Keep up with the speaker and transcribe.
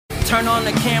Turn on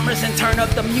the cameras and turn up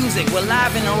the music. We're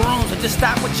live in the room, so just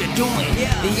stop what you're doing.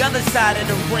 The other side of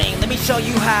the ring, let me show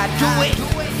you how I do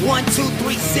it. 1, 2,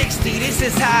 360, this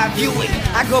is how I view it.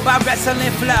 I go by Wrestling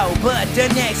Flow, but the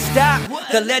next stop,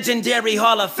 the legendary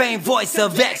Hall of Fame voice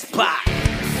of X-Pac.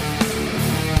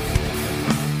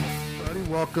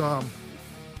 Welcome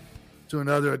to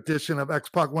another edition of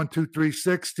X-Pac 1, 2,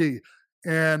 360.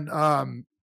 And I'm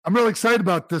really excited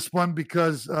about this one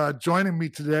because joining me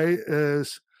today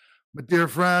is my dear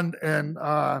friend and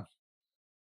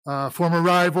former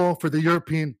rival for the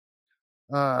European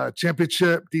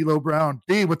Championship, D'Lo Brown.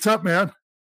 D, what's up, man?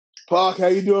 Pac, how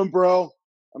you doing, bro?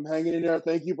 I'm hanging in there.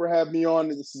 Thank you for having me on.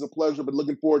 This is a pleasure. Been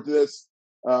looking forward to this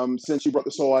since you brought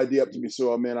this whole idea up to me.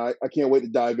 So, man, I can't wait to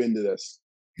dive into this.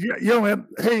 Yeah, yo, man.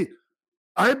 Hey,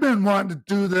 I've been wanting to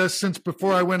do this since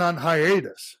before I went on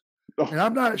hiatus. And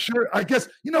I'm not sure. I guess,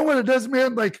 you know what it is,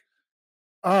 man? Like,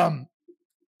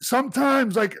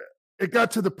 sometimes, like, it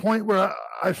got to the point where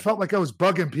I felt like I was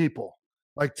bugging people.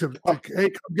 Like, hey,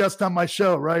 come guest on my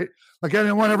show, right? Like, I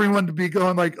didn't want everyone to be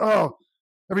going like, oh,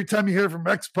 every time you hear from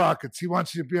X-Pac, he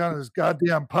wants you to be on his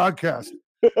goddamn podcast.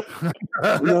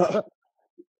 No.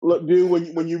 Look,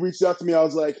 dude, when you reached out to me, I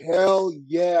was like, hell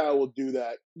yeah, I will do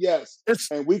that. Yes.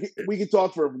 And we can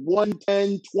talk for 1,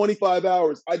 10, 25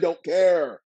 hours. I don't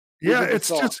care. Yeah, it's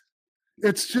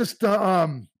just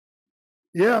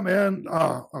yeah, man.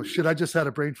 Oh shit, I just had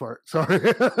a brain fart. Sorry.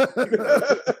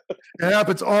 It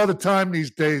happens all the time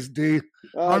these days, D.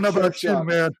 I don't know about you,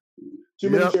 man. Too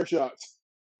many chair shots.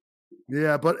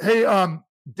 Yeah, but hey,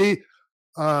 D,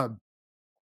 I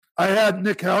had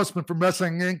Nick Hausman from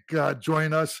Wrestling Inc.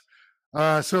 Join us,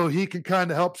 so he can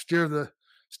kind of help steer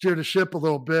the ship a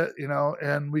little bit, you know,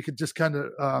 and we could just kind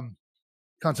of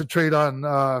concentrate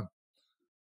on,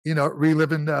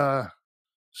 reliving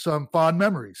some fond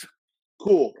memories.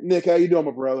 Cool, Nick. How you doing,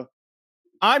 my brother?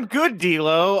 I'm good,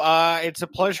 D'Lo. It's a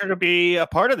pleasure to be a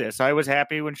part of this. I was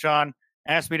happy when Sean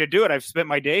asked me to do it. I've spent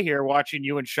my day here watching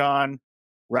you and Sean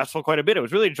wrestle quite a bit. It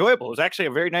was really enjoyable. It was actually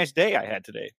a very nice day I had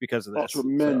today because of this. Oh,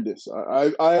 tremendous.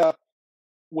 So.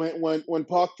 When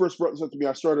Pac first brought this up to me,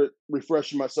 I started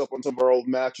refreshing myself on some of our old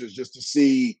matches just to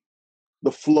see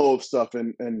the flow of stuff.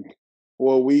 And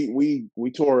well, we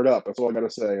tore it up. That's all I got to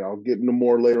say. I'll get into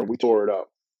more later. We tore it up.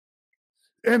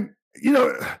 And, you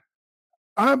know,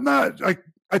 I'm not like,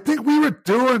 I think we were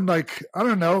doing like, I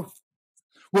don't know.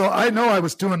 Well, I know I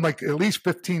was doing like at least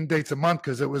 15 dates a month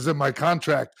because it was in my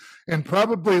contract, and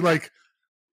probably like,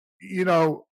 you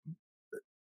know,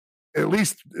 at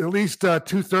least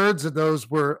 2/3 of those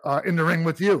were in the ring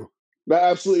with you.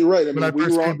 Absolutely right. I mean,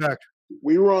 back.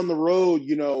 We were on the road.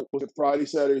 You know, was it Friday,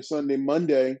 Saturday, Sunday,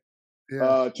 Monday,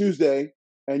 Tuesday,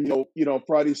 and you know,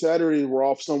 Friday, Saturday we're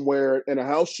off somewhere in a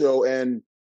house show, and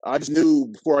I just knew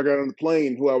before I got on the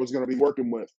plane who I was going to be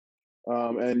working with,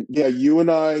 and yeah, you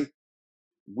and I.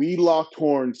 We locked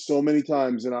horns so many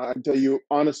times, and I can tell you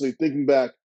honestly, thinking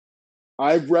back,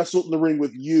 I've wrestled in the ring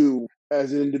with you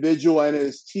as an individual and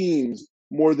as teams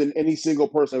more than any single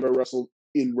person I've ever wrestled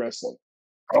in wrestling.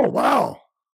 Oh, wow.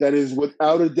 That is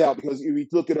without a doubt, because if you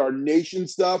look at our nation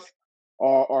stuff,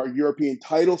 our European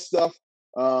title stuff,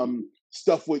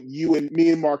 stuff with you and me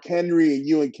and Mark Henry and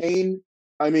you and Kane.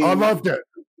 I mean, I loved it.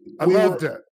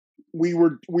 We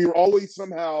were always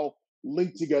somehow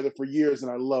linked together for years,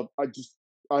 and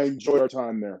I enjoyed our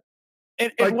time there.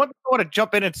 And one thing I want to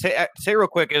jump in and say real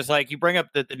quick is, like, you bring up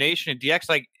the Nation and DX,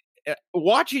 like,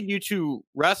 watching you two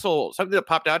wrestle, something that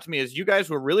popped out to me is you guys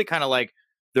were really kind of like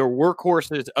the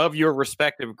workhorses of your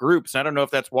respective groups. And I don't know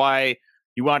if that's why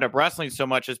you wound up wrestling so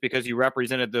much, is because you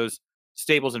represented those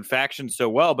stables and factions so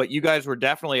well, but you guys were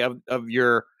definitely of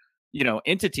your, you know,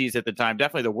 entities at the time,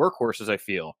 definitely the workhorses, I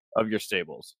feel, of your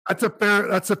stables. That's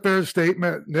a fair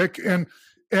statement, Nick. And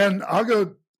I'll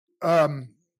go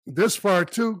this far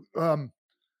too.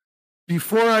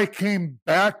 Before I came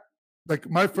back, like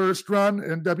my first run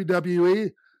in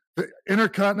WWE, the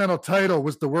Intercontinental title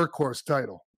was the workhorse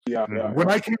title. Yeah. When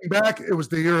I came back, it was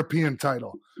the European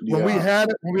title. When we had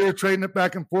it, when we were trading it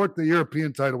back and forth, the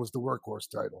European title was the workhorse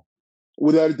title.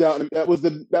 Without a doubt, that was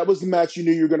the match you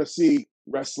knew you were going to see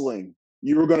wrestling.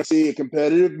 You were going to see a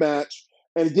competitive match,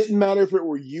 and it didn't matter if it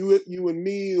were you and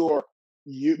me, or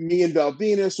me and Val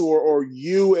Venus, or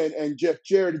you and Jeff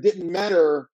Jarrett. It didn't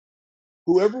matter.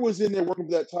 Whoever was in there working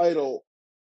for that title,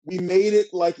 we made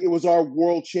it like it was our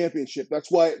world championship.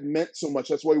 That's why it meant so much.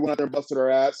 That's why we went out there and busted our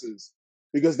asses,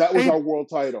 because that was our world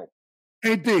title.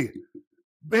 Hey, D,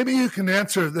 maybe you can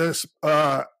answer this,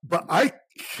 but I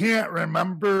can't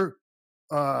remember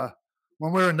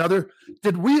one way or another.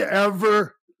 Did we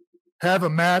ever have a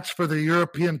match for the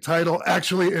European title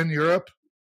actually in Europe?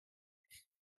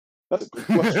 That's a good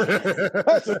question.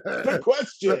 That's a good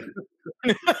question.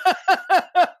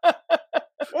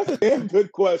 That's a damn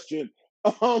good question.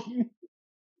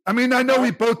 I mean, I know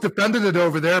we both defended it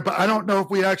over there, but I don't know if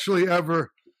we actually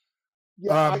ever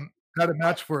had a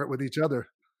match for it with each other.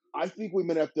 I think we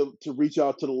might have to reach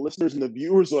out to the listeners and the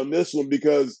viewers on this one,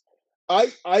 because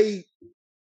I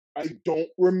don't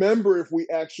remember if we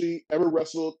actually ever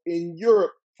wrestled in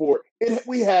Europe for it.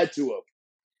 We had to have.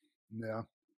 Yeah.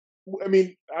 I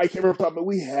mean, I can't remember, but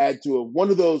we had to have. One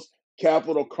of those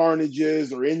Capital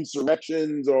Carnages or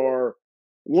Insurrections or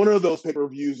one of those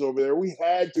pay-per-views over there. We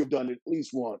had to have done it at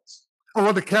least once. Oh,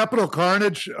 well, the Capital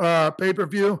Carnage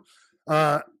pay-per-view,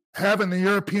 having the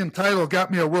European title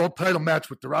got me a world title match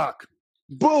with The Rock.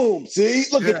 Boom! See,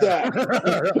 look at that.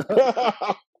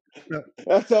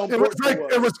 That's how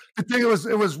important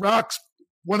it was Rock's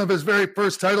one of his very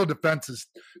first title defenses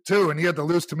too, and he had to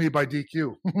lose to me by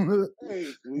DQ.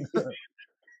 He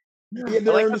had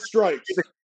to earn the stripes.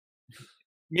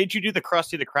 Made you do the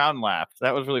Krusty the Clown laugh.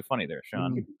 That was really funny there,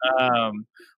 Sean.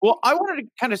 Well, I wanted to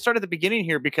kind of start at the beginning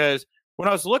here, because when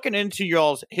I was looking into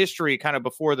y'all's history kind of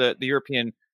before the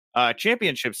European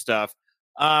championship stuff,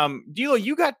 D'Lo,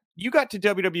 you got to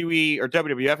WWE or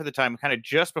WWF at the time kind of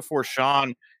just before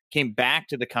Sean came back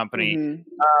to the company.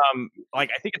 Mm-hmm. I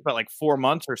think it's about like 4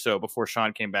 months or so before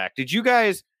Sean came back. Did you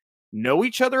guys know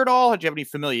each other at all? Did you have any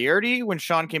familiarity when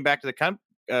Sean came back to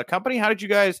the company? How did you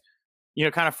guys,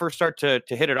 kind of first start to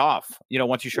hit it off,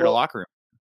 once you shared a locker room?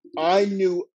 I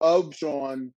knew of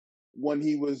Sean when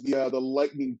he was the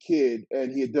Lightning Kid,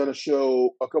 and he had done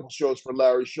a couple shows for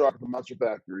Larry Sharp at the Monster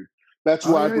Factory. That's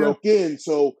where I broke in.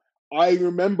 So I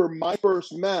remember my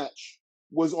first match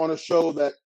was on a show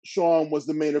that Sean was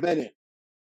the main event in.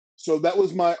 So that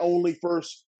was my only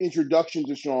first introduction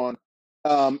to Sean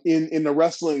in the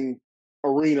wrestling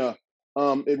arena.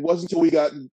 It wasn't until we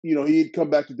got, he had come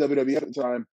back to WWE at the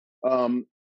time.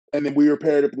 And then we were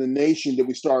paired up in the Nation that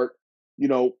we start,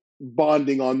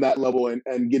 bonding on that level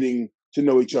and getting to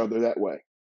know each other that way.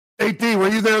 Hey, D, were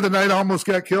you there the night I almost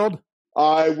got killed?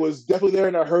 I was definitely there,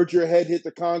 and I heard your head hit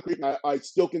the concrete. And I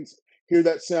still can hear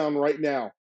that sound right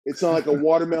now. It sounded like a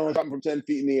watermelon dropping from 10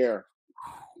 feet in the air.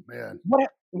 Oh, man.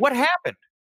 What happened?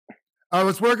 I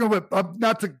was working with,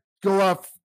 not to go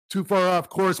off too far off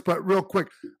course, but real quick,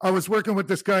 I was working with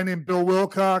this guy named Bill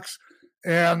Wilcox,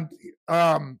 and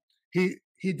he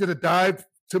did a dive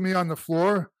to me on the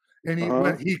floor, and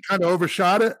he kind of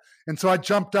overshot it, and so I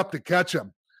jumped up to catch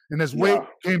him, and his weight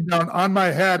came down on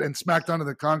my head and smacked onto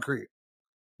the concrete.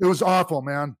 It was awful,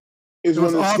 man. It was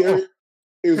one of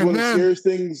the scariest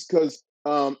things because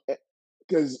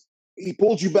he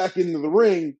pulled you back into the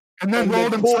ring and then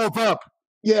rolled himself up.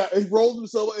 Yeah, he rolled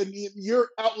himself, and you're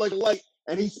out like a light,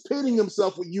 and he's pinning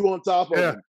himself with you on top of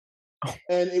him,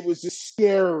 and it was just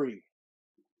scary.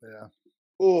 Yeah.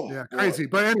 Oh, yeah, crazy.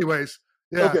 But anyways,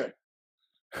 yeah. Okay.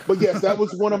 But yes, that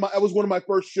was one of my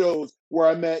first shows where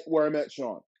I met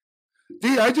Sean.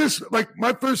 D, I just like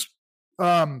my first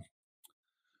the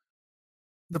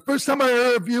first time I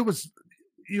heard of you was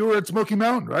you were at Smoky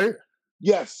Mountain, right?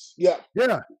 Yes. Yeah.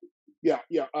 Yeah. Yeah.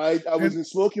 Yeah. I was in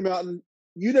Smoky Mountain.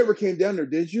 You never came down there,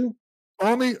 did you?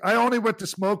 I only went to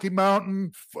Smoky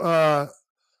Mountain to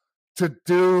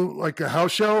do like a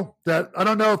house show. That I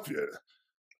don't know if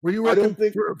were you working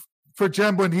for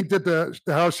Jem when he did the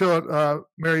house show at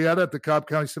Marietta at the Cobb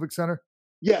County Civic Center?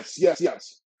 Yes.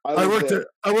 I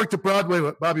worked at Broadway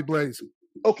with Bobby Blaze.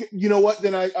 Okay, you know what?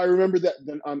 Then I remember that.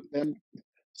 Then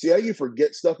see how you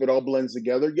forget stuff. It all blends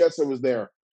together. Yes, I was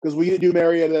there because we didn't do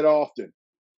Marietta that often.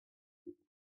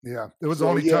 Yeah, it was the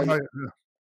only time I. Yeah.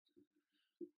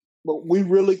 But we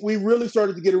really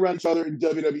started to get around each other in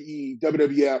WWE,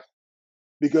 WWF,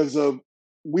 because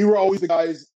we were always the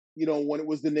guys. When it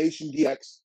was the Nation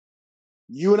DX,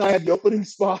 you and I had the opening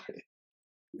spot,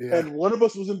 and one of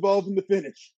us was involved in the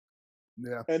finish.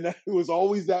 Yeah, and it was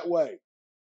always that way.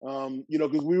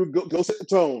 Because we would go set the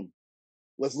tone.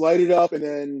 Let's light it up, and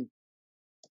then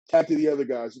tap to the other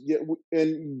guys. Yeah,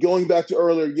 and going back to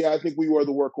earlier, I think we were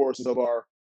the workhorses of our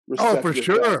respective for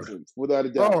sure, factions, without a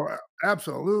doubt. Oh,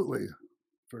 absolutely,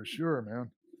 for sure,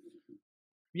 man.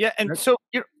 Yeah, and so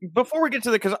before we get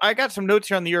to because I got some notes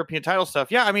here on the European title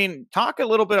stuff. Yeah, I mean, talk a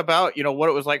little bit about what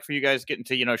it was like for you guys getting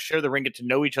to share the ring, get to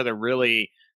know each other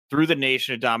really through the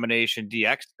Nation of Domination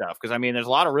DX stuff. Because I mean, there's a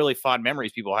lot of really fond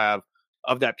memories people have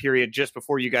of that period just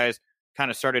before you guys kind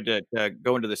of started to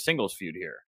go into the singles feud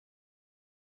here.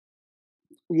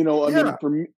 I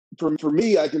mean, for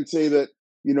me, I can say that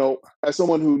as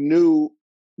someone who knew,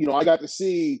 I got to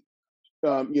see.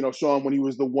 Sean, when he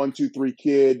was the 1, 2, 3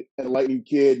 kid and Lightning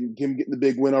Kid, and him getting the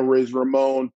big win on Razor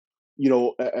Ramon,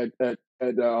 at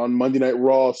on Monday Night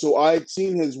Raw. So I'd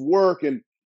seen his work and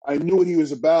I knew what he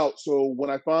was about. So when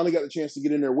I finally got the chance to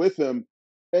get in there with him,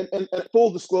 and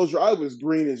full disclosure, I was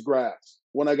green as grass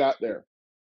when I got there,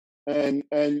 and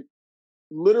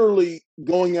literally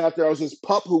going out there, I was this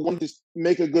pup who wanted to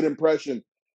make a good impression.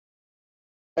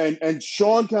 And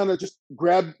Sean kind of just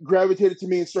gravitated to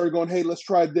me and started going, "Hey, let's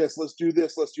try this, let's do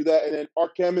this, let's do that," and then our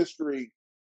chemistry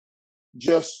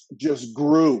just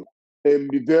grew, and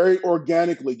very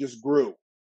organically just grew.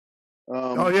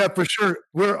 Oh yeah, for sure.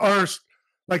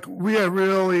 We have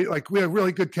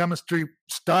really good chemistry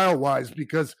style wise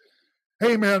because,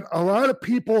 hey man, a lot of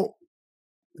people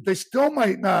they still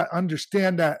might not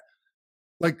understand that.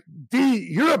 Like D,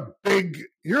 you're a big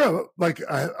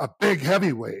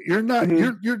heavyweight. You're not.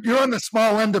 Mm-hmm. You're on the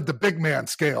small end of the big man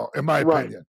scale, in my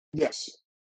opinion. Yes.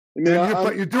 I mean,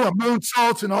 you're doing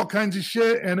moonsaults and all kinds of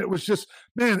shit, and it was just,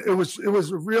 man, it was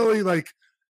really like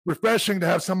refreshing to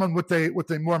have someone with a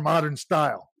more modern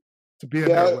style to be in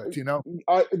there with. You know,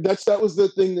 that was the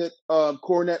thing that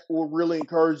Cornette really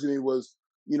encouraged me was,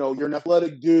 you're an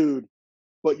athletic dude,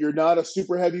 but you're not a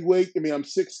super heavyweight. I mean, I'm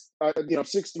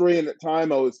 6'3", and at the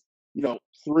time I was,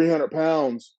 300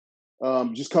 pounds,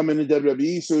 just coming into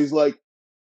WWE. So he's like,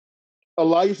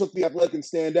 allow yourself to be athletic and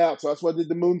stand out. So that's why I did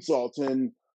the moonsaults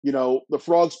and, the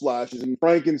frog splashes and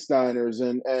Frankensteiners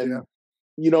and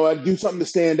I'd do something to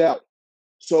stand out.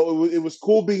 So it was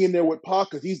cool being in there with Pac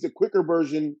because he's the quicker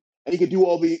version and he could do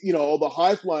all the, all the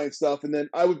high flying stuff. And then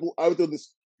I would throw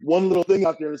this one little thing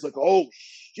out there and it's like, oh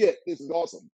shit, this is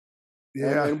awesome.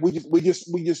 Yeah. And we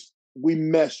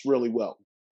meshed really well.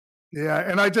 Yeah.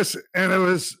 And it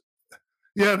was,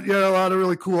 you had a lot of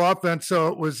really cool offense. So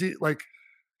it was like,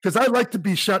 because I like to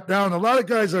be shut down. A lot of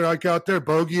guys are like out there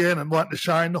bogeying and wanting to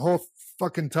shine the whole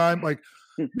fucking time. Like,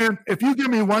 man, if you give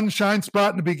me one shine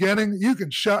spot in the beginning, you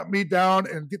can shut me down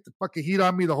and get the fucking heat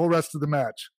on me the whole rest of the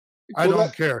match. I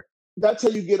don't care. That's how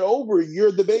you get over.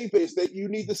 You're the babyface that you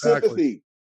need the sympathy.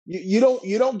 You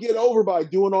don't get over by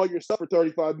doing all your stuff for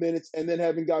 35 minutes and then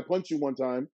having guy punch you one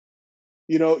time.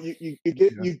 You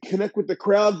connect with the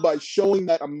crowd by showing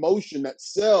that emotion, that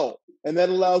sell, and that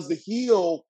allows the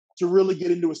heel to really get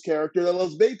into his character. That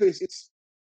allows babyface. It's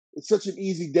such an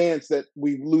easy dance that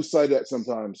we lose sight of that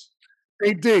sometimes.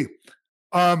 Hey D,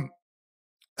 correct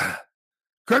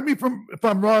me if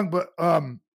I'm wrong, but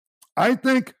I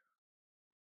think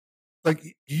like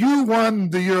you won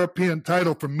the European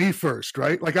title from me first,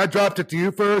 right? Like I dropped it to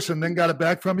you first and then got it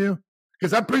back from you?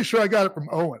 Because I'm pretty sure I got it from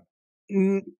Owen.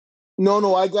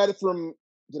 No, I got it from.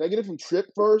 Did I get it from Tripp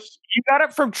first? You got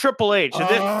it from Triple H. So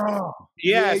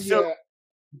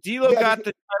D'Lo got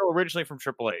the title originally from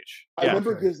Triple H. I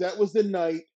remember because that was the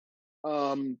night,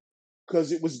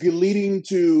 because it was leading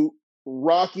to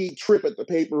Rocky Tripp at the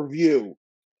pay-per-view,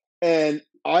 and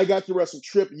I got to wrestle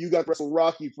Tripp, you got to wrestle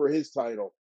Rocky for his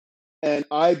title, and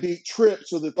I beat Tripp.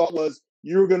 So the thought was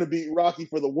you were going to beat Rocky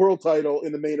for the world title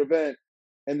in the main event,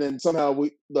 and then somehow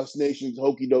Dust Nation's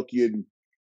hokey dokey and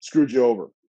screwed you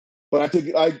over. But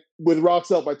with Rock's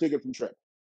help, I took it from Tripp,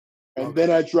 and then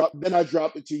I dropped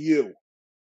it to you.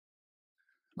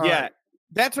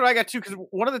 That's what I got too. Because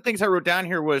one of the things I wrote down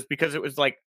here was because it was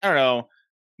like, I don't know,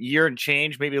 year and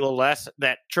change, maybe a little less,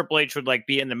 that Triple H would like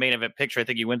be in the main event picture. I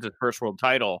think he wins his first world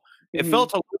title. Mm-hmm. It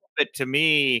felt a little bit to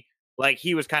me like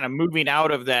he was kind of moving out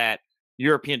of that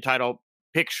European title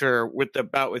picture with the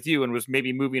bout with you and was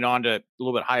maybe moving on to a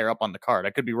little bit higher up on the card. I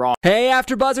could be wrong. Hey,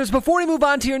 AfterBuzzers, before we move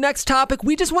on to your next topic,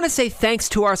 we just want to say thanks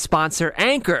to our sponsor,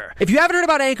 Anchor. If you haven't heard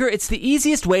about Anchor, it's the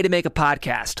easiest way to make a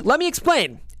podcast. Let me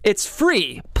explain. It's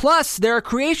free. Plus, there are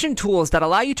creation tools that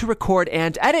allow you to record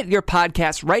and edit your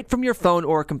podcast right from your phone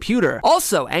or computer.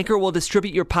 Also, Anchor will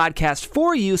distribute your podcast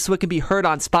for you so it can be heard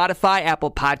on Spotify,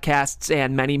 Apple Podcasts,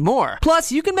 and many more.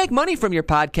 Plus, you can make money from your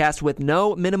podcast with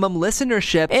no minimum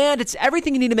listenership, and it's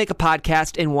everything you need to make a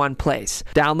podcast in one place.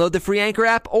 Download the free Anchor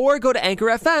app or go to Anchor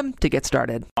FM to get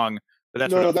started. But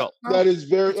that's that is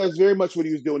very much what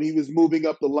he was doing. He was moving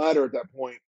up the ladder at that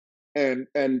point. And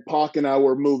Pac and I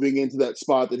were moving into that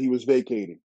spot that he was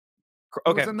vacating.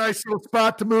 Okay, it's a nice little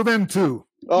spot to move into.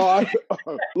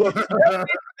 Look,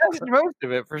 that's most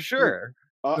of it for sure.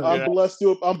 I'm blessed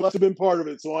to have been part of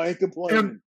it, so I ain't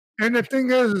complaining. And the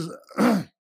thing is,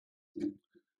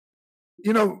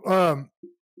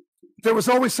 there was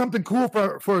always something cool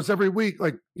for us every week,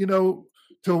 like to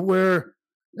where,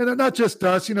 and not just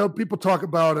us. People talk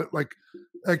about it like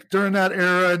during that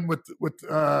era and with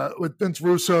Vince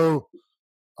Russo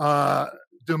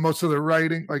doing most of the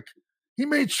writing, like he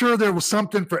made sure there was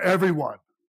something for everyone.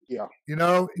 Yeah.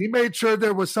 He made sure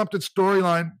there was something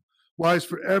storyline wise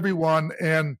for everyone.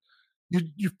 And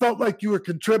you felt like you were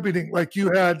contributing, like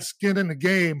you had skin in the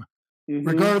game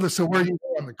regardless of where you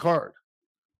go on the card.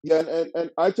 Yeah,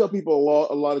 and I tell people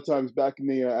a lot of times back in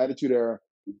the Attitude Era,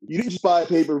 you didn't just buy a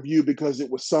pay-per-view because it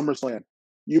was SummerSlam.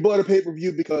 You bought a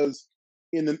pay-per-view because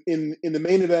in the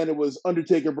main event it was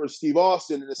Undertaker versus Steve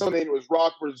Austin, and the second it was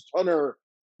Rock versus Hunter.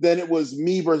 Then it was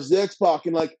me versus X-Pac,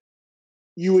 and like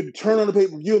you would turn on the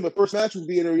pay-per-view, and the first match would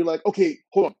be in, and you're like, okay,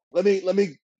 hold on, let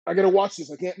me, I gotta watch this.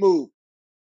 I can't move.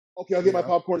 Okay, I'll get my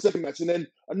popcorn. Second match, and then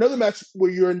another match where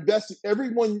you're invested.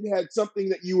 Everyone had something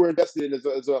that you were invested in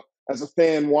as a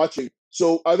fan watching.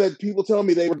 So I've had people tell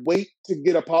me they would wait to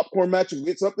get a popcorn match and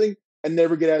get something and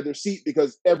never get out of their seat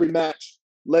because every match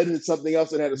led into something else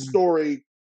that had a story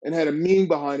and had a meaning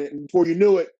behind it. And before you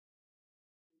knew it,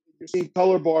 you're seeing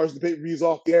color bars, the pay-per-view's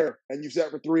off the air, and you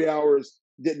sat for 3 hours,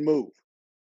 didn't move.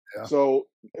 Yeah. So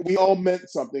we all meant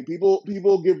something. People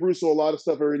give Russo a lot of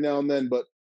stuff every now and then, but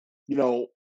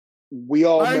we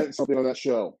all meant something on that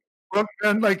show. Well,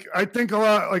 and like I think a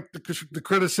lot, like the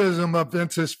criticism of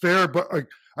Vince is fair, but like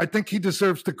I think he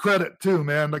deserves the credit too,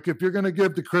 man. Like if you're going to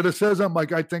give the criticism,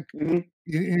 like I think you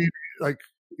need to,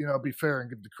 be fair and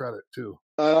give the credit too.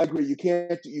 I agree. You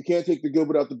can't take the good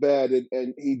without the bad,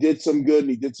 and he did some good and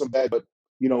he did some bad, but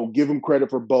give him credit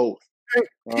for both. Hey,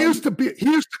 he used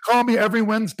to call me every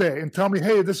Wednesday and tell me,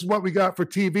 "Hey, this is what we got for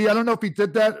TV." I don't know if he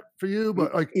did that for you,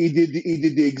 but like he did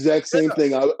the exact same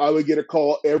thing. I would get a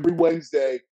call every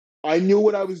Wednesday. I knew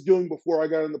what I was doing before I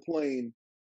got on the plane.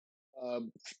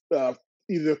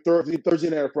 Either Thursday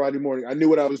night or Friday morning, I knew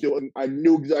what I was doing. I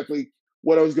knew exactly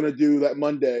what I was going to do that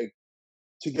Monday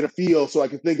to get a feel, so I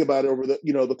could think about it over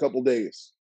the couple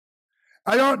days.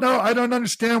 I don't know. I don't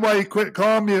understand why he quit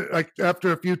calling me like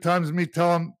after a few times of me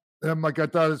telling him like I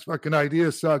thought his fucking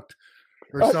idea sucked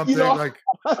or something. I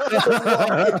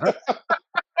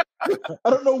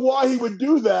don't know why he would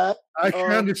do that. I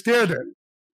can understand it.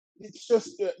 It's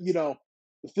just the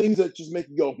things that just make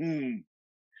you go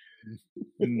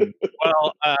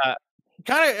Well,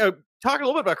 kind of talk a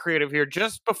little bit about creative here.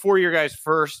 Just before your guys'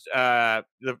 first the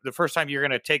first time you're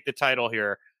going to take the title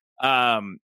here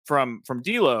from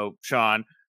D'Lo, Sean.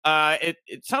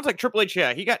 It sounds like Triple H.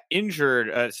 Yeah, he got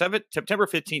injured September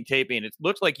 15th taping. It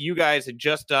looks like you guys had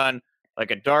just done like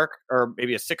a dark or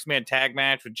maybe a 6-man tag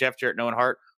match with Jeff Jarrett and Owen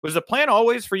Hart. Was the plan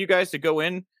always for you guys to go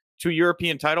in to a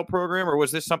European title program, or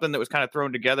was this something that was kind of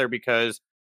thrown together because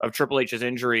of Triple H's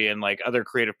injury and like other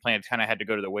creative plans kind of had to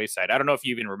go to the wayside? I don't know if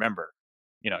you even remember.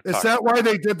 Is that why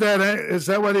they did that? Is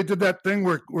that why they did that thing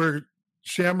where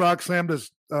Shamrock slammed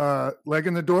his leg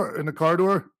in the car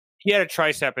door? He had a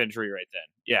tricep injury right then.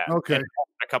 Yeah. Okay.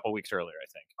 A couple weeks earlier, I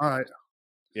think. All right.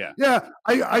 Yeah. Yeah.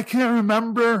 I can't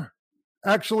remember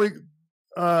actually,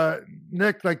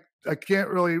 Nick. Like I can't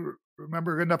really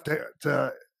remember enough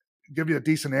to give you a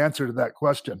decent answer to that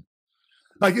question.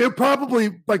 Like it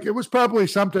was probably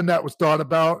something that was thought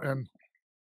about, and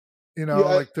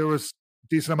there was a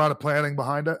decent amount of planning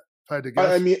behind it. If I had to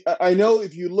guess. I mean, I know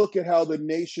if you look at how the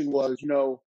Nation was,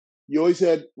 you always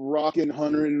had Rock and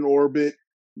Hunter in orbit.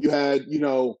 You had,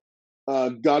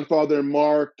 Godfather and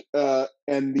Mark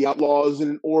and the Outlaws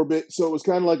in orbit. So it was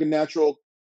kind of like a natural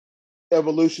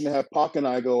evolution to have Pac and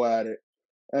I go at it.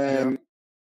 And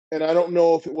I don't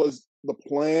know if it was the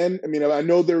plan. I mean, I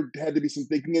know there had to be some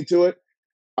thinking into it.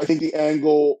 I think the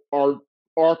angle, our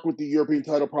arc with the European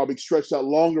title probably stretched out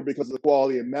longer because of the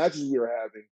quality of matches we were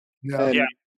having. Yeah.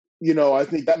 And, I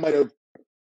think that might have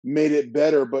made it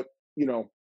better, but,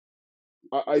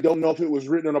 I don't know if it was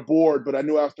written on a board, but I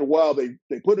knew after a while they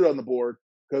put it on the board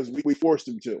because we forced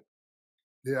them to.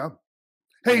 Yeah.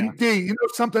 Hey, D,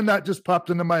 something that just popped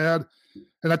into my head,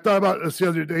 and I thought about this the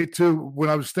other day too when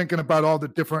I was thinking about all the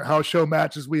different house show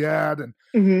matches we had and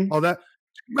all that.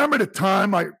 Remember the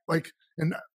time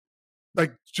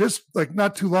just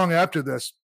not too long after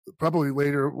this, probably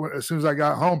later, as soon as I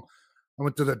got home, I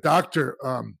went to the doctor.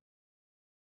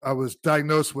 I was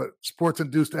diagnosed with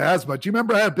sports-induced asthma. Do you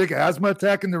remember I had a big asthma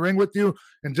attack in the ring with you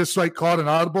and just called an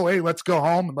audible, hey, let's go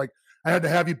home? And I had to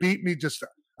have you beat me just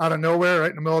out of nowhere right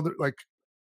in the middle of do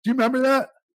you remember that?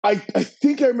 I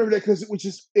think I remember that because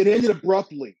it ended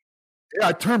abruptly. Yeah,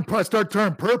 I started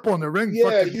turning purple in the ring.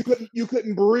 Yeah, you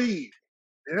couldn't breathe.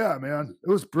 Yeah, man. It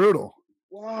was brutal.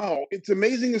 Wow. It's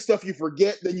amazing the stuff you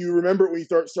forget, then you remember it when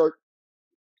you start.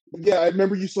 Yeah, I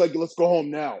remember you said, let's go home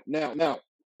now.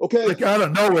 Okay. Out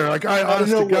of nowhere. I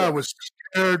honestly, God, was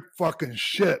scared fucking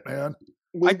shit, man.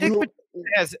 I think he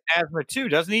has asthma too,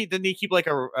 doesn't he? Didn't he keep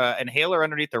a inhaler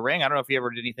underneath the ring? I don't know if he ever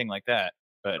did anything like that.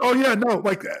 But oh yeah, no.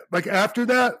 Like after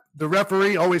that, the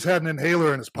referee always had an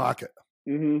inhaler in his pocket.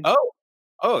 Mm-hmm.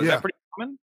 Oh, is that pretty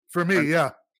common for me?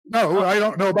 Yeah. No, I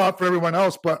don't know about for everyone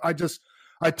else, but I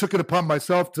took it upon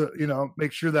myself to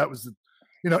make sure that was,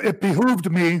 it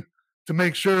behooved me to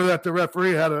make sure that the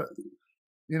referee had a,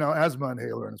 asthma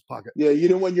inhaler in his pocket. Yeah, you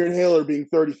didn't want your inhaler being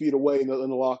 30 feet away in the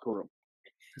locker room.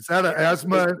 Is that an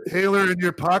asthma inhaler in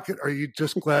your pocket? Or are you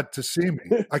just glad to see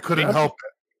me? I couldn't help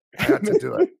it. I had to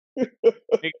do it.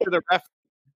 Make sure the ref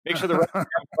has the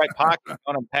right pocket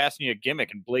on him passing you a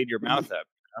gimmick and blade your mouth up.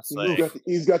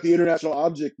 He's got the international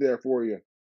object there for you.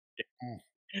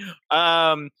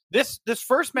 This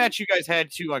first match you guys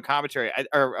had too on commentary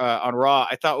or on Raw,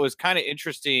 I thought was kind of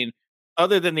interesting.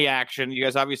 Other than the action, you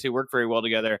guys obviously worked very well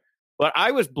together. But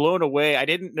I was blown away. I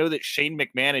didn't know that Shane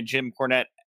McMahon and Jim Cornette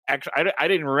actually. I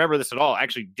didn't remember this at all.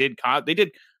 Actually, they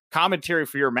did commentary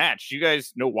for your match. Do you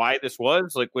guys know why this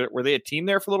was? Like, were they a team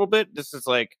there for a little bit? This is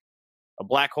like a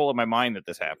black hole in my mind that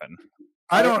this happened.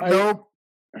 I don't know.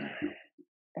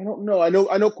 I don't know. I know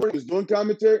Cornette was doing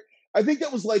commentary. I think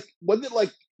that was wasn't it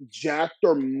like Jacked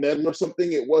or Metal or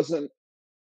something? It wasn't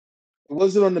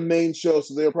on the main show,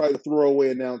 so they were probably a throwaway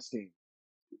announce team.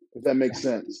 If that makes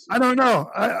sense. I don't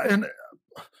know.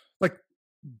 Like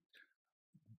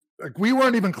we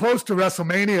weren't even close to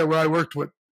WrestleMania where I worked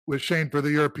with Shane for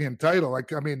the European title.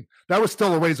 That was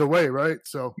still a ways away, right?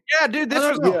 So yeah, dude, this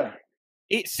was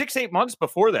 6-8 months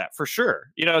before that for sure.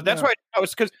 That's why I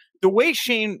was, because the way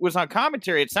Shane was on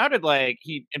commentary, it sounded like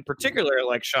he, in particular,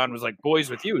 like Sean was like boys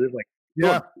with you. They're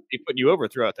like, he put you over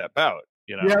throughout that bout.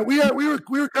 Yeah, we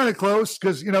were kind of close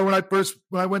because when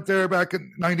I went there back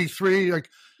in '93,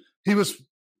 he was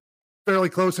fairly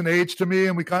close in age to me,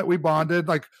 and we bonded.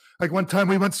 Like one time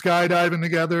we went skydiving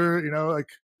together,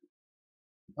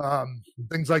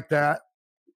 things like that.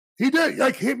 He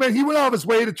did he went out of his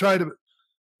way to try to,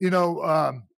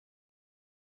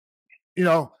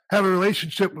 have a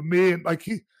relationship with me, and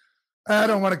I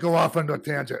don't want to go off onto a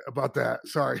tangent about that.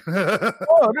 Sorry.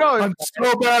 Oh no, I'm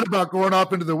so bad about going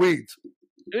off into the weeds.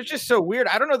 It's just so weird.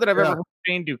 I don't know that I've ever heard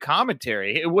Shane do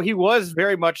commentary. He was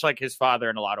very much like his father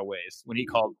in a lot of ways when he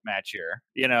called the match here,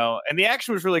 and the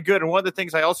action was really good. And one of the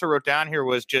things I also wrote down here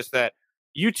was just that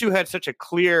you two had such a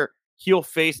clear heel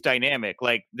face dynamic.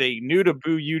 Like they knew to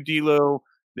boo you, D'Lo.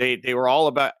 They were all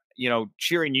about,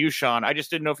 cheering you, Sean. I just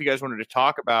didn't know if you guys wanted to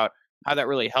talk about how that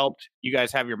really helped you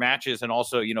guys have your matches and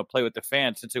also, play with the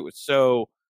fans, since it was so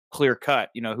clear cut,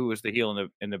 who was the heel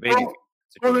in the baby.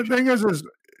 Well, the thing is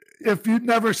if you'd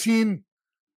never seen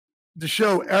the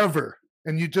show ever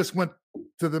and you just went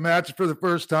to the match for the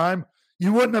first time,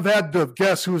 you wouldn't have had to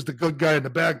guess who was the good guy and the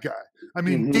bad guy. I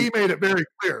mean, Dee made it very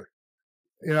clear,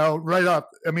 right up.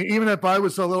 I mean, even if I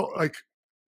was a little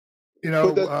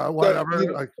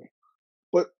whatever.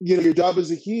 But your job as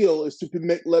a heel is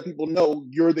to let people know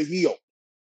you're the heel.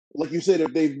 Like you said,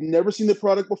 if they've never seen the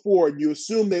product before, and you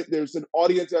assume that there's an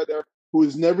audience out there who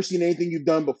has never seen anything you've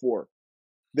done before,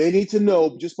 they need to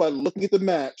know just by looking at the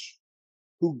match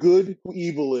who good, who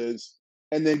evil is,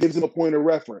 and then gives them a point of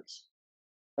reference.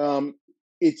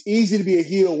 It's easy to be a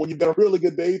heel when you've got a really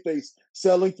good babyface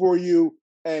selling for you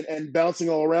and bouncing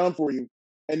all around for you,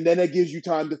 and then it gives you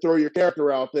time to throw your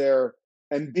character out there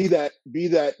and be that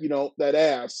that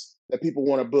ass that people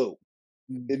want to boo.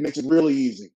 It makes it really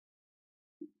easy.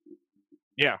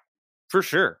 Yeah, for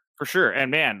sure. And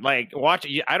man, I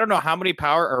don't know how many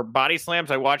power or body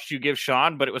slams I watched you give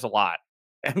Sean, but it was a lot.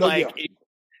 And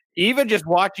even just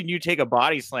watching you take a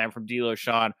body slam from D'Lo,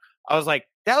 Sean, I was like,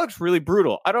 that looks really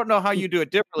brutal. I don't know how you do it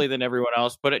differently than everyone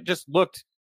else, but it just looked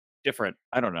different.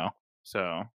 I don't know.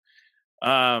 So,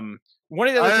 one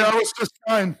of the other I was just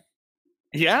fine.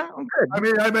 Yeah, I'm good. I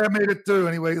mean, I made it through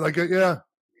anyway.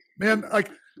 Man,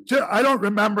 I don't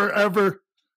remember ever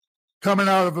coming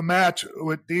out of a match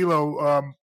with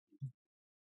D'Lo,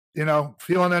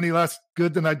 feeling any less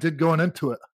good than I did going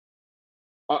into it.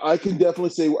 I can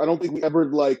definitely say I don't think we ever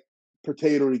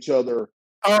potatoed each other.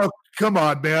 Oh, come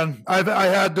on, man! I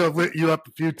had to have lit you up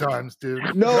a few times, dude.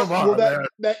 No, come on,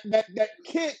 that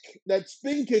kick, that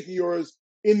spin kick of yours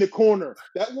in the corner,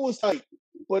 that one was tight,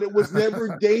 but it was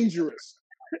never dangerous.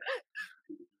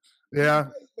 Yeah,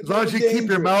 as long as you keep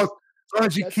your mouth, as long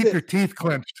as you keep your teeth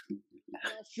clenched.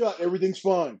 Mouth shut, everything's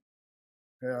fine.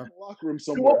 Yeah. Locker room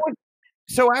somewhere.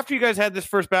 So after you guys had this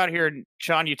first bout here, and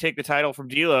Sean, you take the title from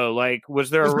D'Lo. Was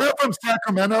there? Was that from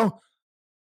Sacramento?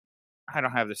 I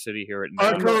don't have the city here.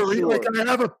 I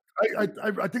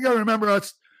think I remember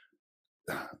us.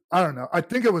 I don't know. I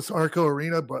think it was Arco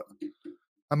Arena, but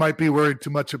I might be worried too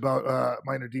much about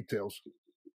minor details.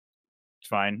 It's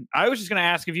fine. I was just going to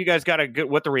ask if you guys got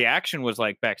what the reaction was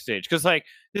like backstage. Because the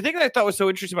thing that I thought was so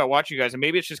interesting about watching you guys, and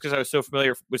maybe it's just because I was so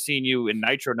familiar with seeing you in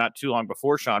Nitro not too long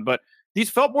before, Sean, but these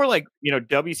felt more like,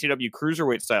 WCW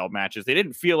cruiserweight style matches. They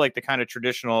didn't feel like the kind of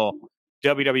traditional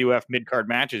WWF mid-card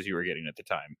matches you were getting at the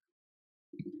time.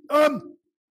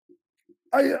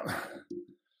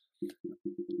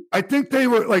 I think they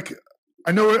were like,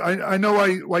 I know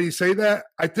why you say that.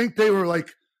 I think they were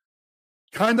like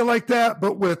kind of like that,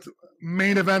 but with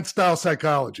main event style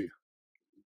psychology.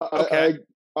 Okay.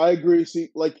 I agree. See,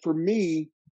 like for me,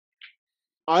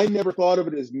 I never thought of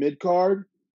it as mid card.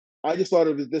 I just thought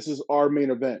of it as this is our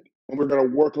main event, and we're going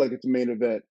to work like it's a main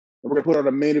event, and we're going to put on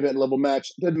a main event level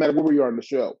match. It doesn't matter where we are on the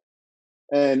show.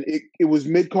 And it was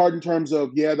mid card in terms of,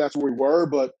 yeah, that's where we were,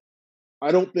 but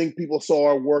I don't think people saw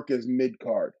our work as mid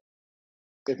card.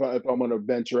 If I'm going to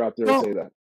venture out there and say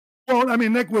that. Well, I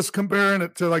mean, Nick was comparing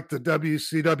it to like the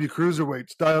WCW cruiserweight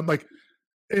style. Like,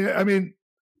 I mean,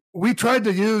 we tried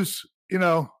to use, you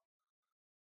know,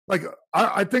 like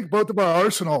I think both of our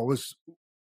arsenal was,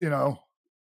 you know,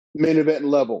 main event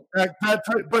level.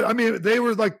 But I mean, they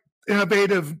were like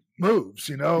innovative moves,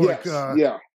 you know. Yes, like,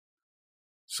 yeah.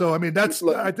 So I mean,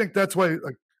 I think that's why,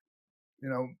 like, you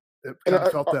know, it kind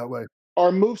of felt that way.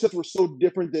 Our movesets were so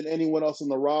different than anyone else on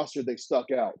the roster; they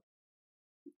stuck out.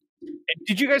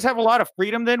 Did you guys have a lot of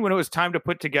freedom then when it was time to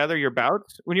put together your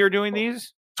bouts when you were doing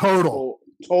these? Total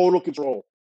control.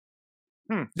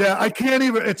 Yeah, I can't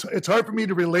even. It's hard for me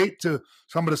to relate to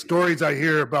some of the stories I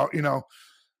hear about, you know,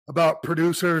 about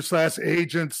producers /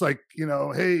 agents, like, you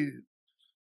know, hey,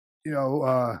 you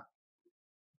know,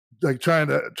 like trying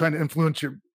to influence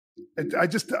you.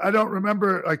 I don't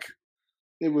remember, like,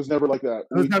 it was never like that.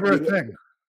 It was never a thing.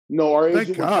 No, our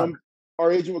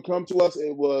agent would come to us.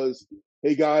 It was,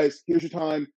 hey guys, here's your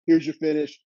time, here's your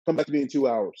finish. Come back to me in 2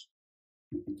 hours.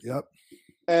 Yep.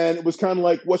 And it was kind of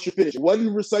like, what's your finish? It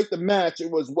wasn't recite the match.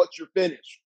 It was, what's your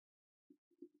finish?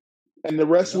 And the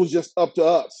rest was just up to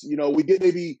us. You know, we get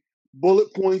maybe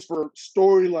bullet points for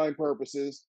storyline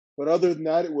purposes, but other than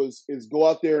that, is go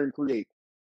out there and create.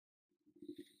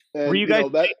 And, were you guys?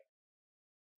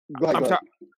 I'm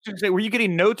sorry. Were you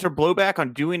getting notes or blowback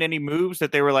on doing any moves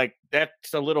that they were like,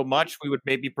 that's a little much, we would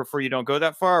maybe prefer you don't go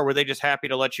that far? Or were they just happy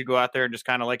to let you go out there and just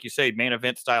kind of, like you say, main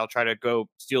event style, try to go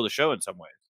steal the show in some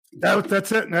ways?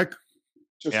 That's it, Nick.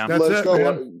 Let's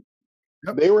go.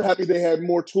 Yep. They were happy they had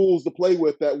more tools to play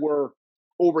with that were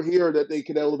over here that they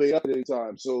could elevate up at any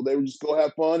time. So they would just go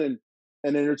have fun and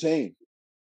entertain.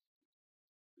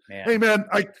 Man. Hey, man,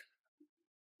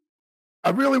 I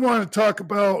really want to talk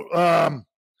about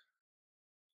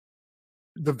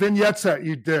the vignettes that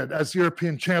you did as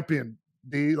European champion.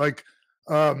 You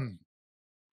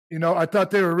know, I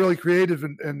thought they were really creative,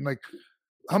 and like,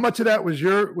 how much of that was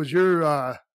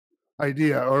your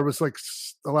idea, or was like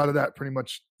a lot of that pretty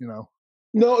much, you know?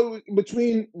 No, it was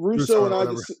between Russo and I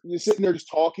just sitting there just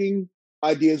talking,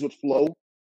 ideas would flow,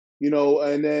 you know,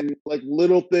 and then like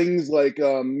little things like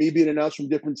me being announced from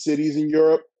different cities in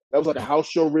Europe. That was like a house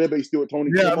show rib I used to do with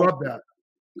Tony. Yeah, Kimmel. I love that.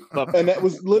 And that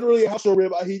was literally a house show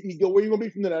rib. He'd go, where are you going to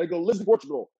be from tonight? I go, Lisbon,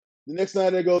 Portugal. The next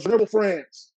night I go, Grenoble,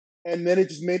 France. And then it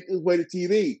just made its way to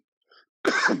TV.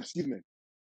 Excuse me.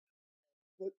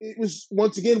 But it was,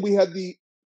 once again, we had the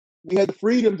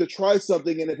freedom to try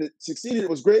something, and if it succeeded, it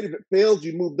was great. If it failed,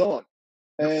 you moved on.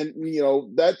 And, you know,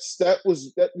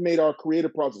 that made our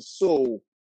creative process so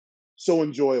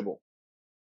enjoyable.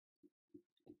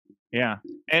 Yeah.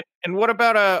 And what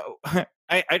about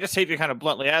I just hate to kind of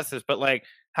bluntly ask this, but like,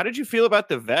 how did you feel about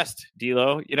the vest,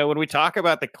 D'Lo? You know, when we talk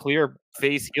about the clear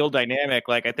face heel dynamic,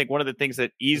 like I think one of the things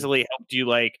that easily helped you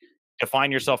like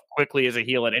define yourself quickly as a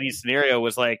heel in any scenario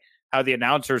was like how the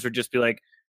announcers would just be like,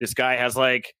 this guy has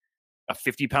like a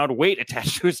 50-pound weight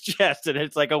attached to his chest and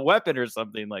it's like a weapon or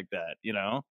something like that, you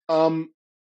know?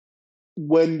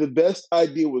 When the best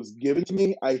idea was given to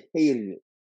me, I hated it.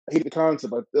 I hate the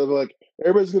concept. I was like,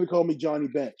 everybody's going to call me Johnny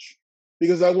Bench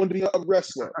because I wanted to be a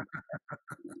wrestler.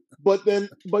 But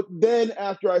then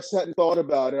after I sat and thought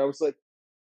about it, I was like,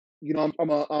 you know,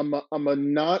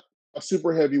 I'm not a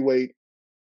super heavyweight.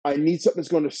 I need something that's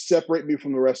going to separate me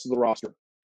from the rest of the roster.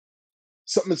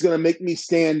 Something that's going to make me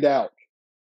stand out.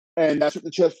 And that's what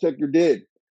the chest protector did.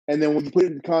 And then when you put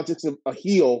it in the context of a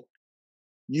heel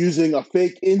using a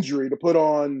fake injury to put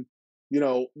on, you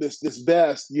know, this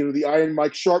vest, you know, the Iron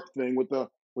Mike Sharp thing with the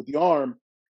arm,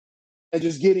 and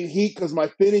just getting heat because my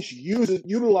finish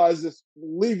utilized this,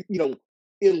 you know,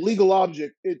 illegal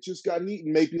object. It just got heat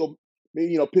and made people,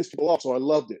 you know, piss people off. So I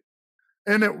loved it.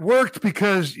 And it worked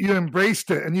because you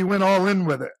embraced it and you went all in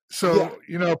with it. So, yeah.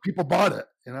 You know, people bought it,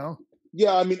 you know?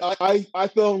 Yeah, I mean, I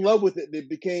fell in love with it.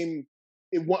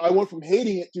 I went from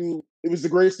hating it to, it was the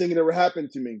greatest thing that ever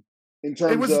happened to me in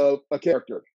terms of a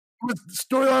character.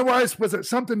 Storyline-wise, was it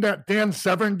something that Dan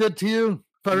Severn did to you,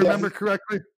 if I remember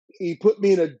correctly? He put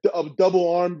me in a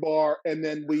double arm bar, and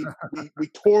then we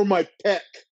tore my pec.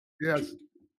 Yes.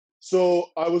 So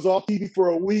I was off TV for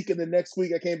a week, and the next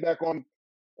week I came back on.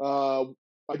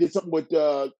 I did something with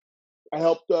I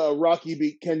helped Rocky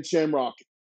beat Ken Shamrock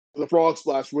with a frog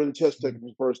splash, win the chest ticket for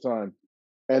the first time,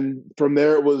 and from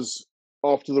there it was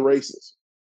off to the races.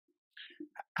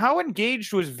 How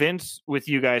engaged was Vince with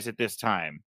you guys at this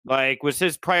time? Like, was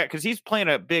his prior, because he's playing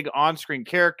a big on-screen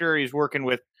character, he's working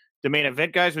with the main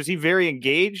event guys. Was he very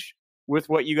engaged with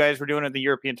what you guys were doing in the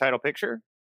European title picture?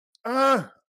 I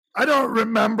don't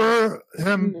remember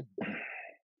him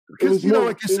because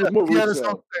like you said, he had his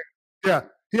own thing. Yeah,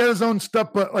 he had his own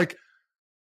stuff, but like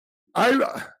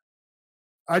I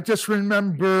just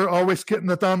remember always getting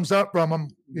the thumbs up from him,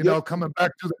 you know, coming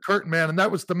back to the curtain, man, and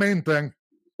that was the main thing.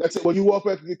 That's it. When you walk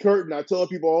back to the curtain, I tell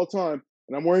people all the time,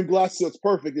 and I'm wearing glasses, so it's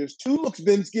perfect. There's two looks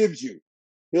Vince gives you.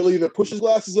 He'll either push his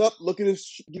glasses up, look at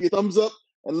his, give you a thumbs up,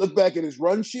 and look back at his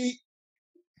run sheet,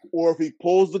 or if he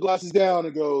pulls the glasses down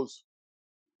and goes,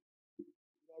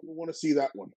 I don't want to see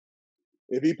that one.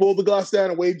 If he pulled the glass down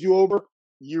and waved you over,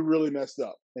 you really messed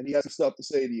up, and he has stuff to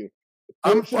say to you.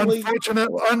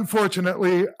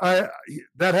 Unfortunately,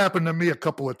 that happened to me a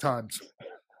couple of times.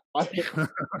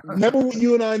 Never with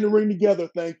you and I in the ring together,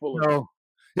 thankfully. No.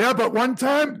 Yeah, but one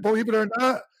time, believe it or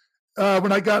not,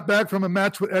 when I got back from a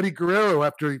match with Eddie Guerrero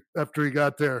after he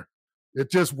got there, it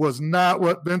just was not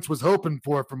what Vince was hoping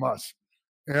for from us,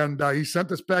 and he sent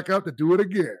us back out to do it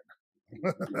again.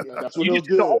 Yeah, that's what you he'll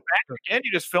did the whole do. match again?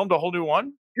 You just filmed a whole new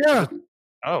one? Yeah.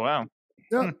 Oh wow.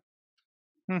 Yeah.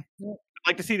 I'd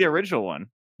like to see the original one.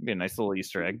 It'd be a nice little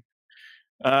Easter egg.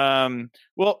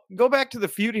 Well, go back to the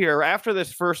feud here. After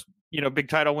this first, big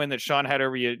title win that Sean had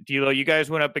over you, D'Lo, you guys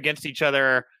went up against each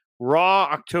other Raw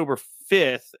October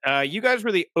 5th. You guys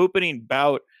were the opening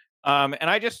bout. And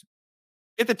I just,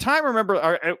 at the time,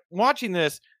 remember watching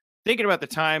this, thinking about the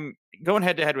time, going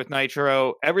head to head with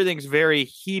Nitro, everything's very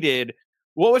heated.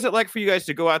 What was it like for you guys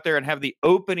to go out there and have the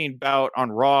opening bout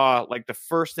on Raw, like the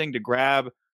first thing to grab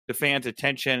the fans'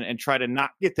 attention and try to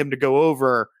not get them to go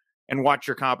over and watch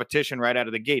your competition right out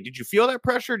of the gate? Did you feel that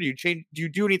pressure? Do you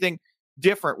do anything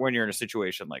different when you're in a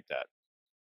situation like that?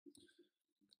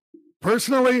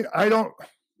 Personally, I don't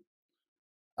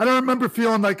remember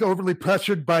feeling like overly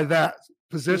pressured by that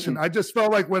position. Mm-hmm. I just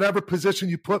felt like whatever position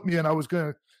you put me in, I was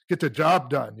going to get the job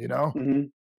done, Mm-hmm.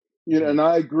 And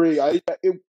I agree.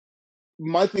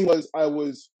 My thing was I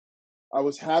was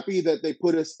happy that they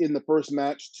put us in the first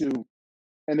match too,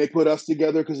 and they put us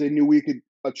together because they knew we could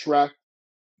attract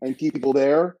and keep people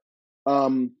there.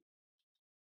 My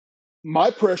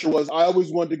pressure was I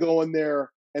always wanted to go in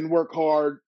there and work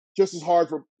hard, just as hard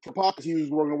for Pac as he was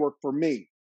going to work for me.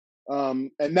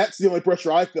 And that's the only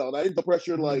pressure I felt. I didn't feel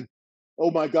pressure like, oh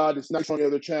my God, it's Nitro on the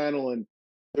other channel and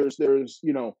there's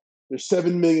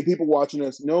 7 million people watching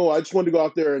us. No, I just wanted to go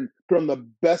out there and put on the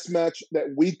best match that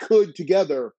we could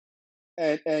together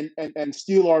and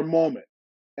steal our moment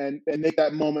and make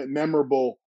that moment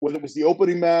memorable, whether it was the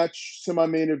opening match,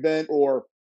 semi-main event, or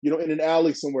in an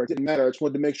alley somewhere. It didn't matter. I just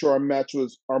wanted to make sure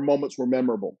our moments were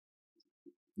memorable.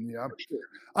 Yeah.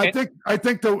 I think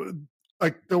the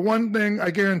one thing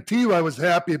I guarantee you I was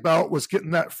happy about was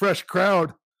getting that fresh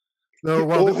crowd. Though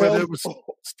while there was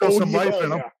still some life in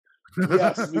them.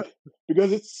 Yes,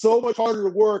 because it's so much harder to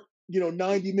work,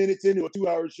 90 minutes into a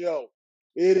 2-hour show.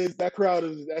 It is that crowd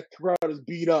is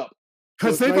beat up.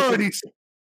 Because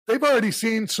they've already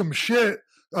seen some shit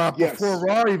before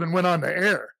Raw even went on the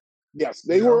air. Yes,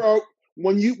 they were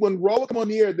when Raw would come on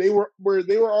the air, they were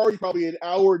already probably an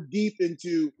hour deep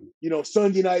into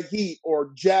Sunday Night Heat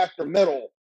or Jacked or Metal,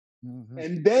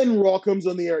 and then Raw comes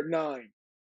on the air at 9.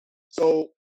 So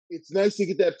it's nice to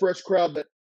get that fresh crowd that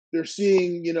they're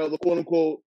seeing, the quote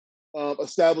unquote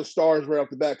established stars right off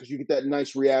the bat because you get that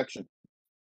nice reaction.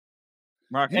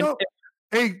 Mark,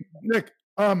 hey Nick,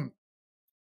 I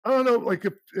don't know, like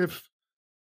if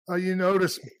you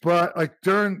noticed, but like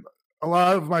during a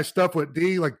lot of my stuff with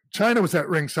D, like China was at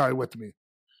ringside with me.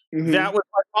 Mm-hmm. That was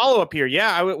my follow up here.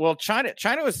 Yeah,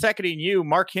 China was seconding you.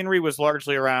 Mark Henry was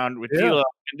largely around with D'Lo,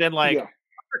 and then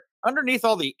underneath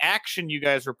all the action you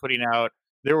guys were putting out,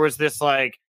 there was this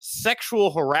like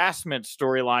sexual harassment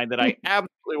storyline that I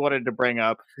absolutely wanted to bring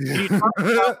up.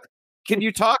 Can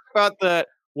you talk about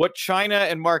what China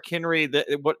and Mark Henry,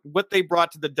 what they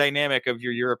brought to the dynamic of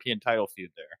your European title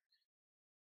feud there?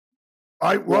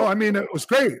 I mean, it was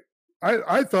great.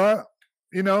 I thought,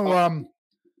 go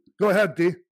ahead,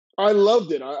 D. I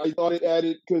loved it. I thought it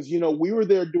added because we were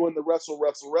there doing the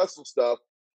wrestle stuff,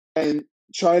 and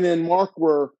China and Mark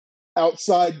were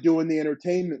outside doing the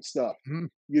entertainment stuff.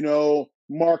 Mm-hmm.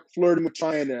 Mark flirting with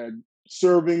China,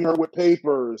 serving her with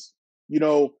papers,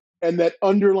 and that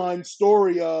underlying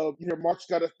story of, Mark's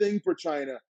got a thing for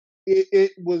China.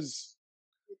 It was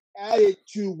added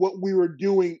to what we were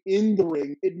doing in the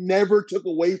ring. It never took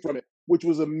away from it. which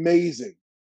was amazing.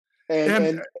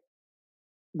 And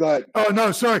go ahead. Oh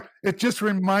no, sorry. It just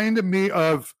reminded me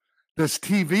of this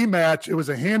TV match. It was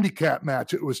a handicap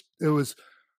match. It was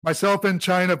myself in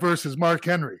China versus Mark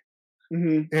Henry.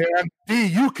 Mm-hmm. And D,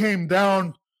 you came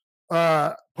down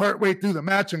partway through the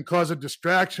match and caused a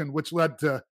distraction, which led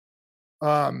to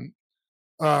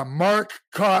Mark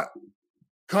caught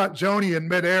Joni in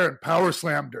midair and power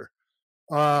slammed her.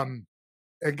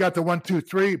 And got the 1, 2,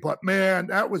 3. But man,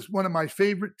 that was one of my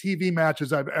favorite TV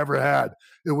matches I've ever had.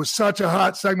 It was such a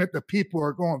hot segment that people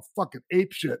are going fucking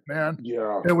ape shit, man.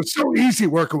 Yeah. And it was so easy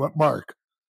working with Mark.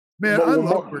 Man, I love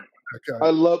working with that guy. I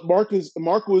love Mark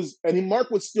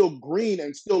was still green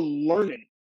and still learning.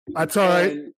 That's all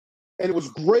right. And it was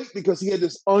great because he had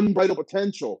this unbridled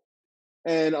potential.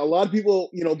 And a lot of people,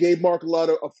 gave Mark a lot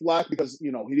of flack because, he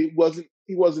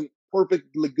wasn't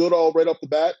perfectly good all right off the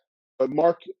bat. But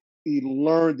Mark, he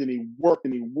learned and he worked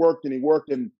and he worked and he worked,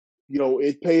 and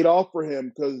it paid off for him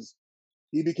because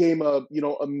he became a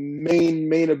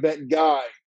main event guy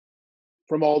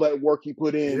from all that work he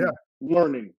put in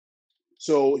learning.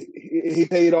 So he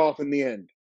paid off in the end.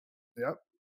 Yep.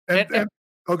 And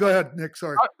oh, go ahead, Nick.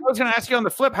 Sorry. I was going to ask you on the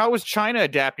flip, how was China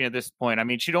adapting at this point? I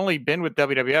mean, she'd only been with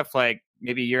WWF like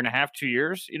maybe a year and a half, 2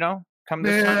 years. Come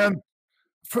this time.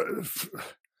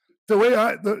 The way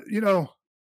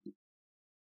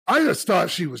I just thought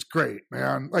she was great,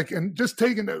 man. Like, and just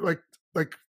taking it like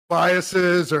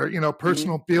biases or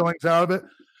personal feelings out of it,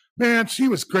 man. She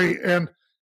was great, and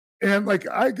like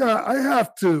I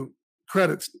have to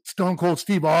credit Stone Cold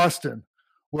Steve Austin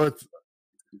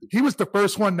he was the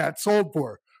first one that sold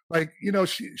for her. Like,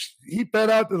 he fed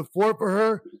out to the floor for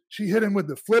her. She hit him with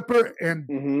the flipper,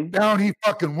 and down he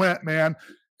fucking went, man.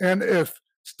 And if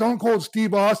Stone Cold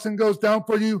Steve Austin goes down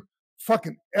for you,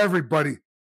 fucking everybody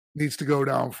needs to go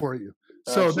down for you.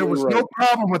 So Absolutely there was no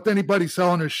problem with anybody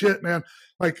selling her shit, man.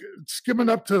 Like skimming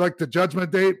up to like the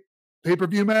Judgment Day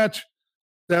pay-per-view match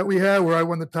that we had where I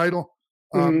won the title.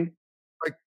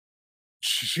 Like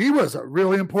she was a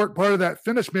really important part of that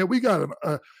finish, man. We got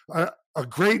a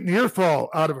great near fall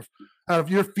out of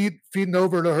your feeding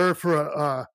over to her for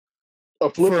a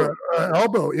flipper, for an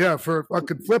elbow, for a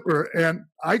fucking flipper, and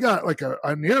I got like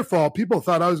a near fall. People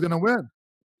thought I was going to win.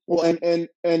 Well,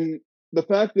 and the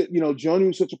fact that Joni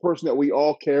was such a person that we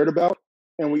all cared about,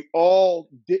 and we all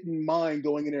didn't mind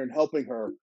going in there and helping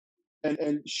her,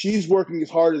 and she's working as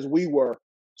hard as we were.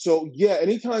 So yeah,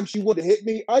 anytime she would have hit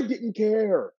me, I didn't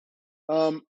care.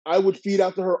 I would feed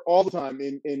out to her all the time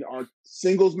in our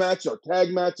singles matches, our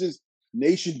tag matches,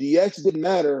 Nation DX, it didn't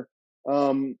matter.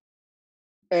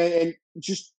 And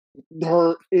just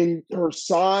her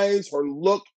size, her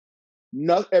look,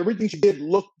 everything she did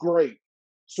looked great.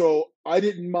 So I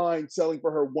didn't mind selling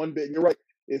for her one bit. And you're right.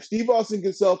 If Steve Austin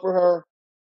can sell for her,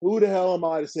 who the hell am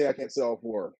I to say I can't sell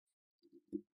for her?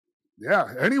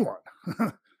 Yeah, anyone.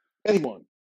 Anyone.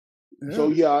 Yeah. So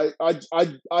yeah,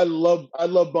 I love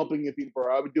bumping into people for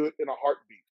her. I would do it in a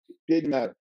heartbeat. Didn't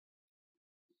matter.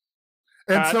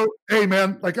 And so, hey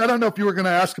man, like I don't know if you were going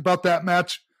to ask about that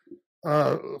match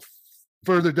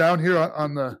further down here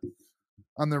on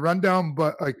the rundown,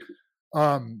 but like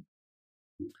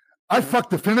I fucked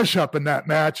the finish up in that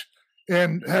match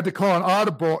and had to call an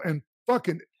audible, and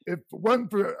fucking if it wasn't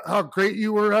for how great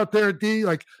you were out there, D,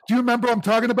 like, do you remember what I'm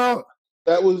talking about?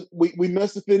 That was, we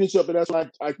messed the finish up, and that's why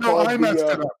I called I messed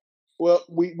it up. Well,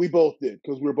 we both did,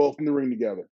 because we were both in the ring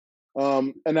together.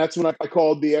 And that's when I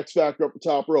called the X Factor up the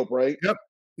top rope, right?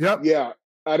 Yep. Yeah.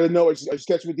 I didn't know. I just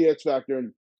catch me with the X Factor,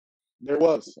 and there it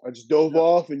was. I just dove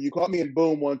off, and you caught me, and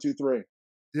boom, 1, 2, 3.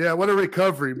 Yeah, what a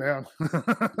recovery, man.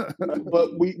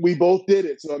 But we both did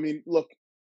it. So, I mean, look.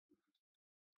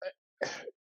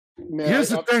 Man, Here's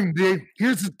the thing, D.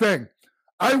 Here's the thing.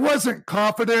 I wasn't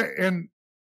confident in,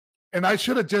 and I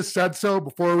should have just said so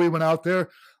before we went out there.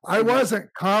 I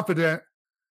wasn't confident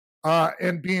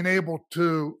in being able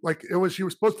to, like, you were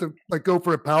supposed to, like, go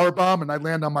for a power bomb, and I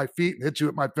land on my feet and hit you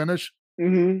at my finish.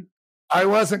 Mm-hmm. I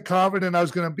wasn't confident I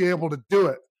was going to be able to do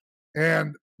it.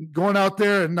 And going out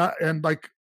there and like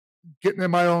getting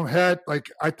in my own head,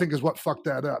 like, I think is what fucked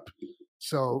that up.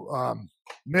 So,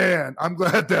 man, I'm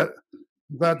glad that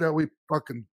we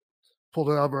fucking pulled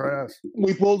it out of our ass.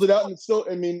 We pulled it out, and still,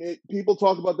 I mean, people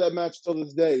talk about that match till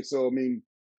this day. So, I mean,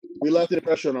 we left an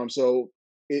impression on them. So,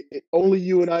 only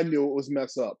you and I knew it was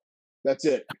mess up. That's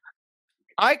it.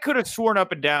 I could have sworn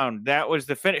up and down that was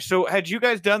the finish. So, had you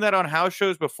guys done that on house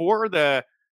shows before, the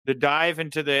dive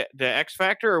into the X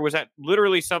Factor, or was that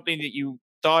literally something that you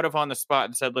thought of on the spot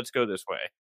and said, let's go this way?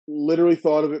 Literally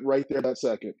thought of it right there that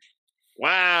second.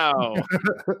 Wow.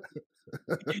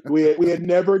 we had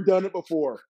never done it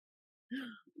before.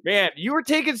 Man, you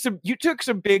took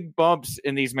some big bumps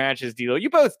in these matches, D'Lo. You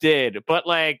both did, but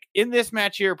like in this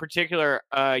match here in particular,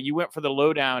 you went for the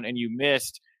lowdown and you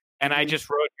missed. And I just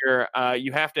wrote here,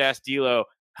 you have to ask D'Lo,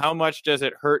 how much does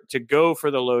it hurt to go for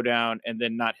the lowdown and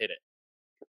then not hit it?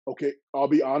 Okay, I'll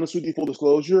be honest with you, full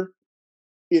disclosure.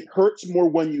 It hurts more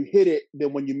when you hit it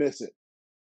than when you miss it.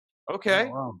 Okay.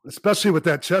 Oh, wow. Especially with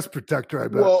that chest protector, I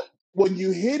bet. Well, when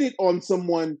you hit it on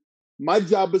someone, my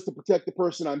job is to protect the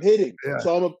person I'm hitting. Yeah.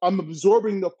 So I'm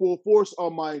absorbing the full force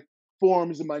on my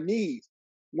forearms and my knees.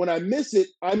 When I miss it,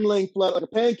 I'm laying flat like a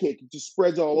pancake. It just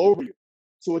spreads all over you.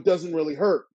 So it doesn't really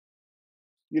hurt.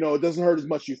 It doesn't hurt as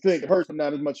much as you think. It hurts, but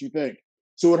not as much as you think.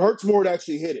 So it hurts more to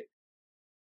actually hit it.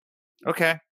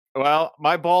 Okay. Well,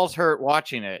 my balls hurt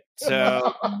watching it.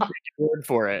 So good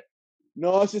for it.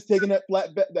 No, it's just taking that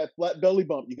flat belly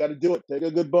bump. You got to do it. Take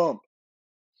a good bump.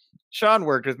 Sean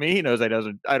worked with me. He knows I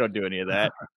don't do any of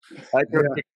that. I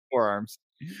kick forearms.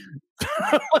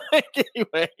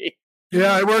 Anyway.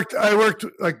 Yeah, I worked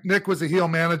like Nick was a heel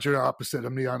manager opposite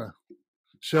of me on a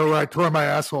show where I tore my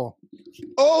asshole.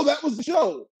 Oh, that was the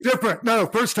show. Different. No,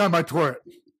 first time I tore it.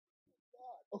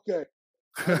 Okay.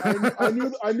 I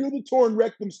knew the torn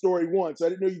rectum story once. I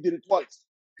didn't know you did it twice.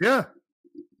 Yeah.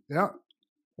 Yeah.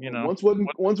 Once wasn't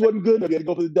good. You had to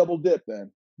go for the double dip then.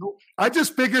 I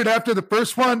just figured after the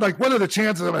first one, like, what are the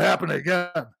chances of it happening again?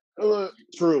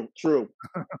 True.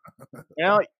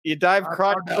 Well, you dive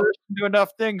crotch first into enough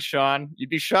things, Sean. You'd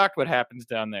be shocked what happens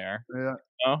down there.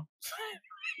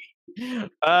 Yeah.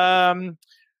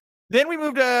 Then we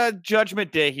moved to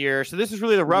Judgment Day here. So this is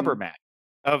really the rubber match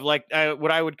of like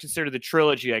what I would consider the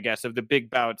trilogy, I guess, of the big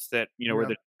bouts that were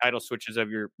the title switches of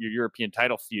your European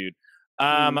title feud.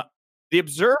 The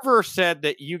Observer said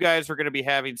that you guys were going to be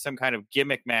having some kind of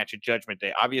gimmick match at Judgment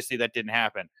Day. Obviously, that didn't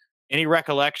happen. Any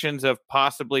recollections of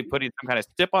possibly putting some kind of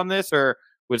stip on this, or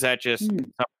was that just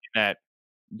something that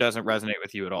doesn't resonate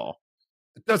with you at all?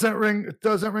 It doesn't ring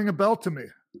a bell to me.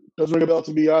 Doesn't ring a bell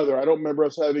to me either. I don't remember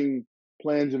us having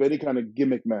plans of any kind of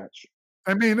gimmick match.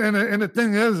 I mean, and the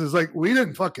thing is like we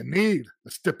didn't fucking need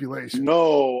a stipulation.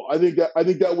 No, I think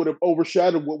that would have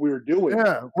overshadowed what we were doing.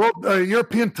 Yeah, well,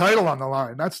 European title on the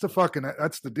line. That's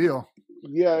the deal.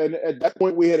 Yeah, and at that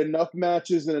point we had enough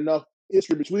matches and enough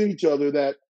history between each other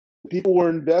that people were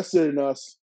invested in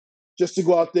us just to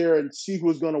go out there and see who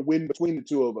was going to win between the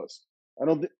two of us. I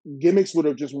don't think gimmicks would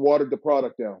have just watered the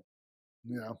product down.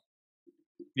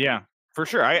 Yeah, for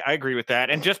sure. I agree with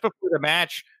that. And just before the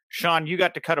match, Sean, you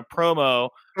got to cut a promo.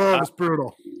 Oh, it was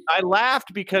brutal. I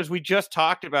laughed because we just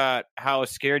talked about how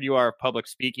scared you are of public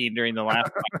speaking during the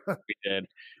last podcast we did.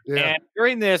 Yeah. And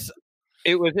during this,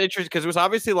 it was interesting because it was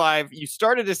obviously live. You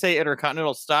started to say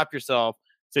Intercontinental, stop yourself,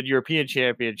 said European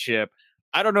Championship.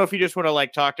 I don't know if you just want to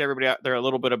like talk to everybody out there a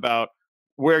little bit about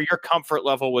where your comfort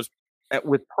level was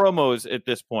with promos at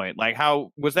this point. Like,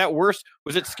 how was that worse?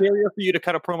 Was it scarier for you to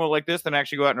cut a promo like this than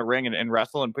actually go out in a ring and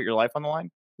wrestle and put your life on the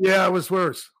line? Yeah, it was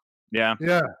worse. Yeah.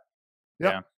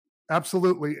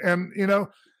 Absolutely. And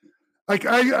like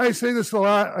I say this a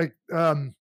lot, like at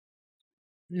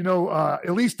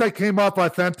least I came off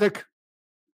authentic.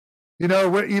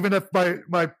 Even if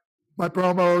my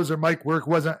promos or mic work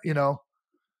wasn't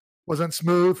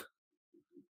smooth.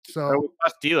 So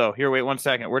D'Lo here. Wait 1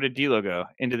 second. Where did D'Lo go?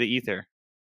 Into the ether.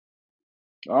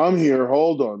 I'm here.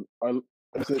 Hold on. I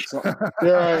said something.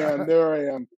 There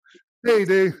I am. Hey,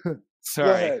 Dave.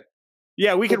 Sorry.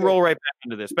 Yeah, we can roll right back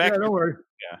into this. Don't worry.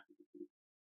 Yeah.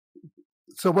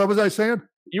 So what was I saying?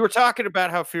 You were talking about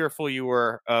how fearful you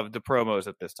were of the promos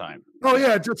at this time. Oh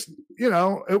yeah, just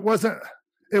it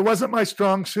wasn't my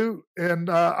strong suit,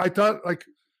 and I thought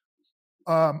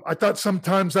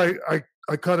sometimes I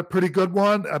cut a pretty good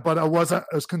one, but I wasn't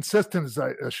as consistent as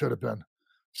I should have been.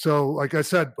 So, like I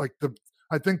said,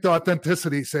 I think the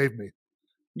authenticity saved me.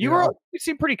 You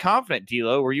seem pretty confident,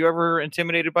 D'Lo. Were you ever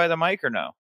intimidated by the mic or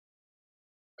no?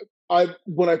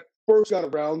 When I first got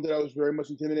around it, I was very much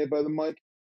intimidated by the mic.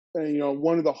 And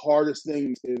one of the hardest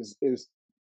things is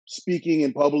speaking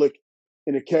in public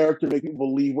in a character, making people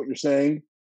believe what you're saying,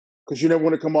 because you never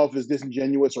want to come off as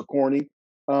disingenuous or corny.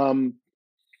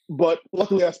 But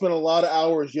luckily, I spent a lot of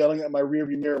hours yelling at my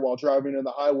rearview mirror while driving in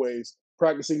the highways,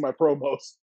 practicing my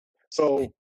promos.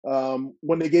 So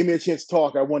when they gave me a chance to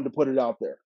talk, I wanted to put it out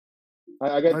there.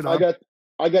 I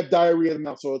got diarrhea in the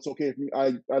mouth, so it's okay for me.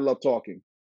 I love talking.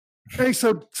 Hey,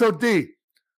 so D,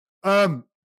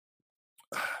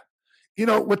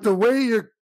 with the way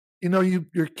your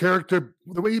character,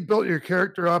 the way you built your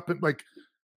character up, and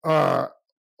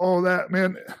all that,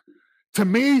 man, to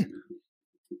me,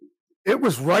 it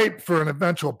was ripe for an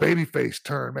eventual babyface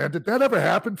turn, man. Did that ever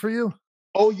happen for you?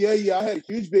 Oh yeah. I had a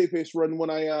huge babyface run when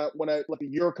I like the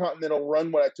Eurocontinental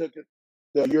run when I took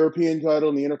the European title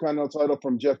and the Intercontinental title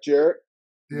from Jeff Jarrett.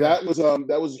 Yeah. That was a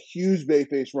huge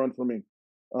babyface run for me.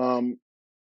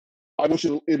 I wish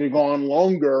it had gone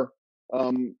longer,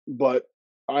 but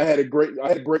I had a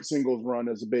great singles run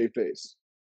as a babyface.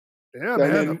 Yeah, and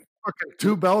man. Fucking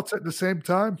 2 belts at the same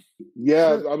time.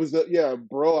 Yeah,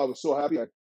 bro. I was so happy.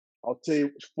 I'll tell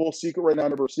you, full secret right now. I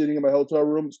remember sitting in my hotel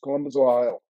room. It's Columbus,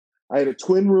 Ohio. I had a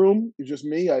twin room. It was just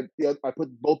me. I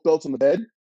put both belts on the bed.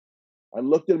 I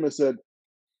looked at him and said,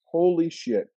 "Holy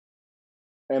shit!"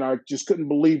 And I just couldn't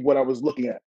believe what I was looking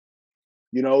at.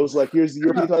 You know, it was like, here's the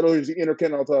European title, here's the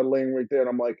Intercontinental title laying right there, and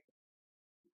I'm like,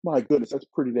 my goodness, that's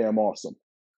pretty damn awesome.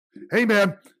 Hey,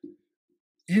 man.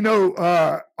 You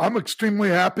know, I'm extremely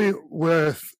happy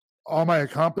with all my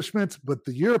accomplishments, but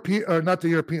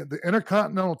the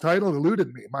Intercontinental title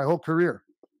eluded me my whole career.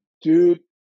 Dude,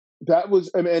 that was,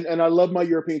 and I love my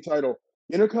European title.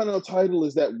 Intercontinental title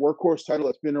is that workhorse title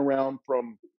that's been around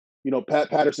from, Pat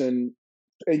Patterson,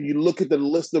 and you look at the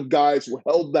list of guys who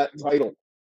held that title.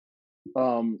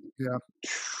 Yeah.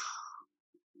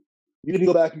 You need to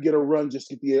go back and get a run just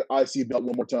to get the IC belt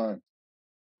one more time.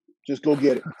 Just go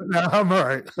get it. No, I'm all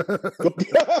right.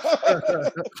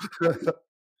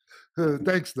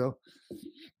 Thanks, though.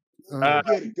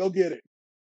 Go get it.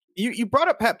 You brought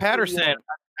up Pat Patterson.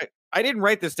 I didn't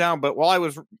write this down, but while I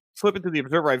was flipping through the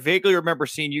Observer, I vaguely remember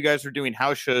seeing you guys were doing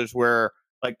house shows where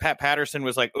like Pat Patterson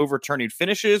was like overturning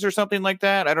finishes or something like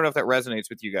that. I don't know if that resonates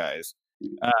with you guys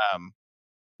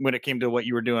when it came to what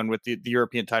you were doing with the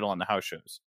European title on the house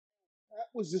shows. Pat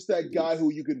was just that guy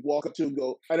who you could walk up to and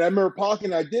go, and I remember Pac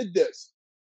and I did this.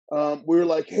 We were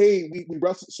like, hey, we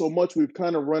wrestled so much, we've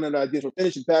kind of run out of ideas for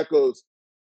finishing. Pat goes,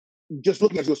 just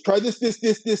looking at us, goes, try this.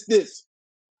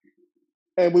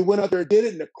 And we went out there and did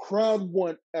it, and the crowd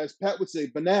went, as Pat would say,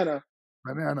 banana.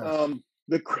 Banana.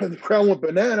 The crowd went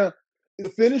banana. The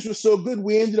finish was so good,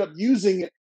 we ended up using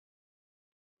it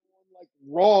like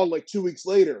Raw like 2 weeks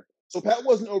later. So Pat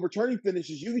wasn't overturning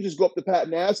finishes. You could just go up to Pat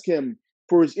and ask him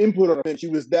for his input on a finish. He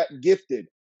was that gifted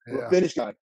for a finish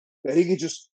guy that he could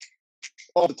just,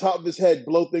 off the top of his head,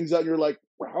 blow things out. And you're like,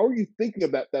 how are you thinking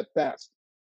about that fast?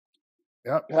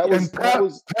 Yeah. Pat,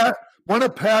 one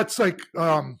of Pat's like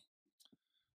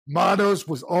mottos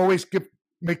was always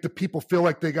make the people feel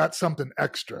like they got something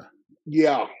extra.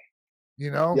 Yeah.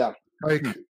 Yeah. Like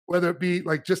whether it be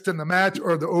like just in the match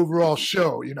or the overall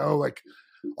show, like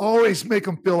always make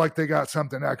them feel like they got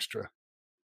something extra.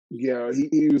 Yeah,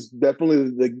 he was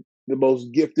definitely the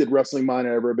most gifted wrestling mind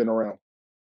I've ever been around.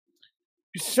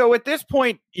 So at this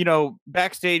point,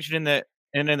 backstage and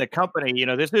in the company,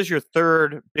 this is your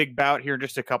third big bout here in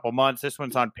just a couple months. This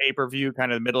one's on pay-per-view,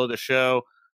 kind of the middle of the show.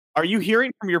 Are you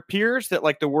hearing from your peers that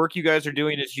like the work you guys are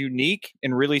doing is unique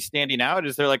and really standing out?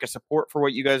 Is there like a support for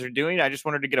what you guys are doing? I just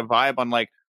wanted to get a vibe on like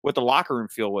what the locker room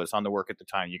feel was on the work at the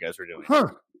time you guys were doing. I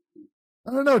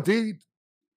don't know, D.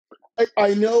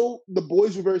 I know the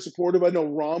boys were very supportive. I know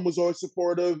Ron was always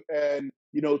supportive, and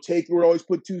Taker would always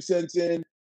put 2 cents in.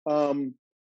 I'm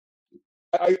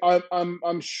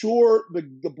sure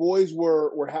the boys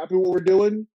were happy with what we're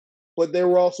doing, but they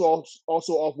were also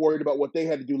off worried about what they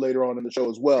had to do later on in the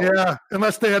show as well. Yeah,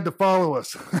 unless they had to follow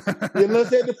us. Unless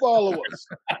they had to follow us.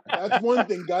 That's one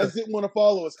thing. Guys didn't want to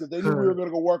follow us because they knew we were going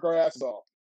to go work our asses off.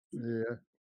 Yeah.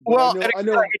 But well, I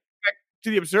know. To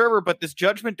the Observer, but this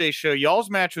Judgment Day show, y'all's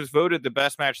match was voted the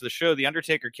best match of the show. The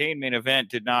Undertaker Kane main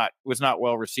event was not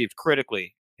well received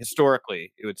critically,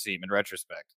 historically, it would seem in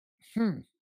retrospect.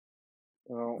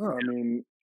 Well, I mean,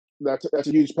 that's a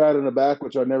huge pat on the back,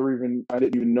 which I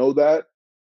didn't even know that.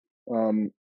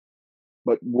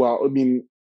 But well, I mean,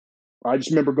 I just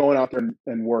remember going out there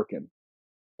and working.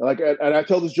 And I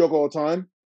tell this joke all the time.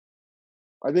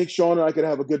 I think Sean and I could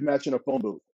have a good match in a phone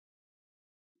booth.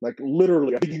 Like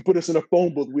literally, I think you put us in a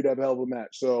phone booth, we'd have a hell of a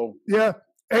match. So yeah,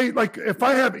 hey, like if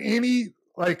I have any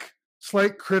like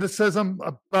slight criticism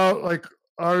about like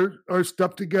our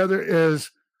stuff together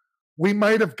is we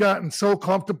might have gotten so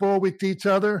comfortable with each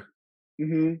other,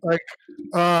 like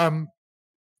like I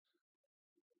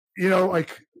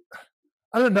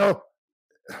don't know.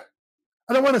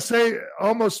 I don't want to say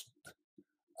almost.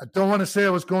 I don't want to say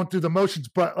I was going through the motions,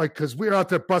 but like because we were out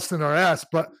there busting our ass,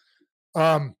 but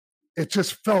it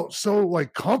just felt so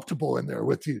like comfortable in there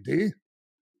with you, D.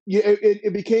 Yeah,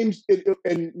 it became,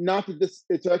 and not that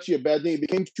it's actually a bad thing. It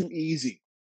became too easy.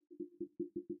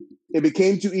 It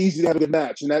became too easy to have a good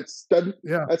match, and that's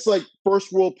like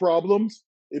first world problems.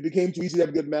 It became too easy to have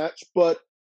a good match, but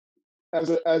as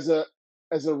a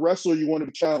wrestler, you want to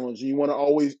be challenged, and you want to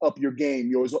always up your game.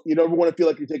 You never want to feel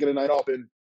like you're taking a night off. And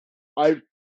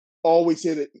always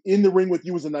say that in the ring with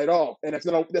you is a night off, and that's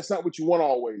not what you want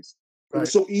always. Right. It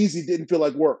was so easy, it didn't feel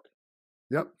like work.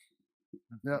 Yep.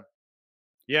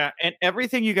 Yeah, and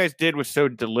everything you guys did was so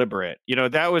deliberate.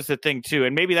 That was the thing too,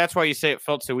 and maybe that's why you say it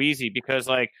felt so easy, because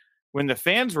like when the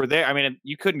fans were there, I mean,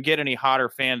 you couldn't get any hotter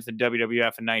fans than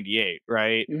WWF in '98,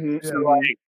 right? Mm-hmm. So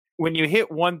like, when you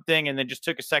hit one thing and then just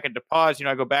took a second to pause,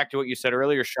 I go back to what you said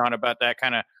earlier, Sean, about that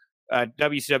kind of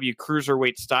WCW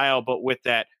cruiserweight style, but with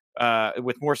that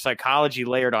with more psychology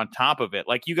layered on top of it.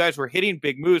 Like you guys were hitting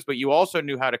big moves, but you also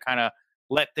knew how to kind of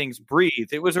let things breathe.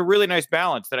 It was a really nice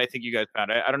balance that I think you guys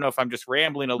found. I don't know if I'm just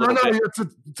rambling a little bit. No,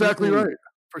 that's exactly right,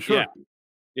 for sure.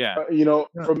 Yeah.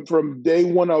 From day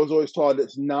one, I was always taught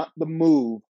it's not the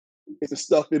move, it's the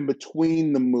stuff in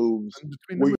between the moves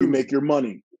where you make your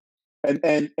money.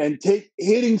 And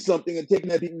hitting something and taking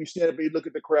that beat, you stand up and you look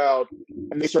at the crowd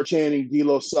and they start chanting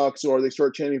D-Lo sucks, or they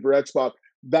start chanting for X-Pac.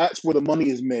 That's where the money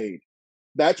is made.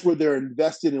 That's where they're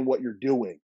invested in what you're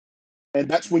doing. And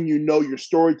that's when your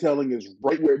storytelling is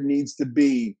right where it needs to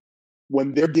be,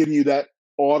 when they're giving you that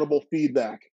audible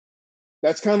feedback.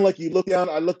 That's kind of like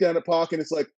I look down at Pac and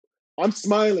it's like, I'm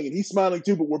smiling and he's smiling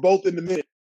too, but we're both in the minute.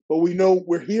 But we know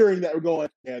we're hearing that, we're going,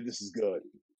 yeah, this is good.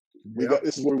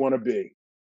 This is where we want to be.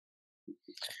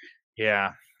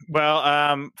 Yeah.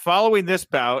 Well, following this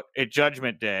bout at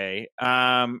Judgment Day,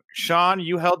 Sean,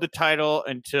 you held the title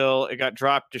until it got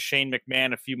dropped to Shane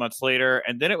McMahon a few months later,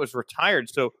 and then it was retired.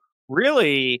 So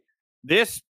really,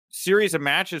 this series of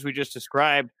matches we just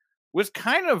described was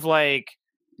kind of like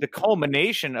the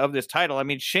culmination of this title. I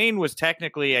mean, Shane was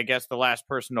technically, I guess, the last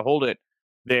person to hold it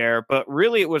there, but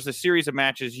really it was the series of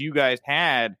matches you guys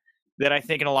had that I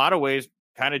think in a lot of ways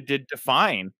kind of did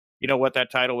define, what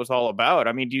that title was all about.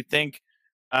 I mean, do you think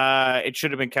it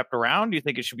should have been kept around? Do you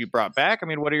think it should be brought back? I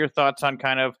mean, what are your thoughts on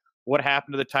kind of what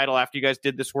happened to the title after you guys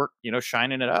did this work,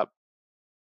 shining it up?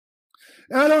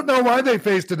 I don't know why they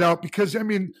phased it out, because, I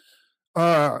mean,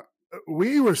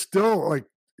 we were still, like,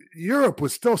 Europe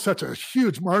was still such a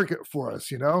huge market for us,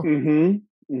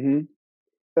 Mm-hmm. Mm-hmm.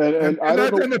 And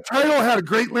the title had a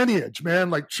great lineage, man.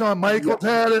 Like Shawn Michaels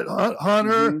had it,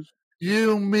 Hunter,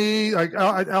 you, me, like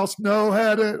Al Snow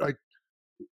had it, like.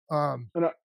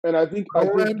 And I think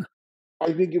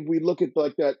if we look at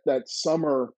like that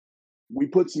summer, we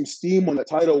put some steam on the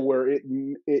title where it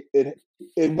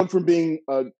went from being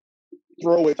a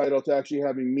throwaway title to actually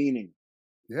having meaning.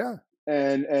 Yeah.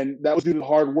 And that was due to the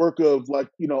hard work of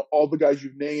all the guys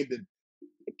you've named and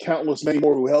countless many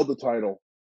more who held the title.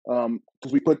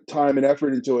 Because we put time and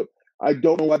effort into it. I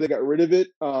don't know why they got rid of it.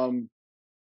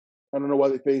 I don't know why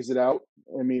they phased it out.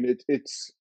 I mean,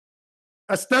 it's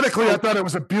aesthetically, I thought it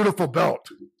was a beautiful belt.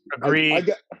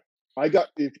 Agreed. I got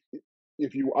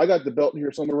the belt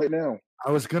here somewhere right now.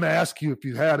 I was going to ask you if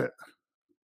you had it.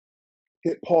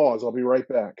 Hit pause. I'll be right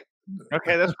back.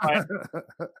 Okay, that's fine.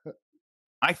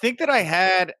 I think that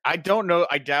I don't know,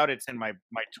 I doubt it's in my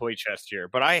toy chest here,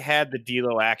 but I had the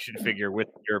D-Lo action figure with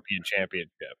the European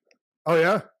Championship. Oh,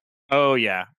 yeah? Oh,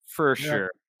 yeah, for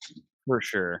sure. For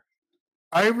sure.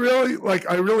 I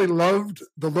really loved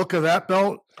the look of that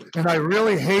belt, and I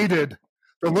really hated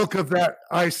the look of that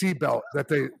IC belt that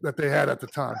they had at the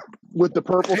time. With the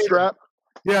purple strap?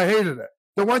 Yeah, I hated it.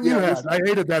 The one you had, I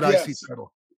hated that IC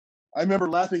title. I remember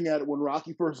laughing at it when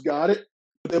Rocky first got it.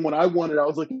 But then when I won it, I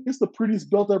was like, it's the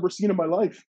prettiest belt I've ever seen in my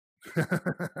life.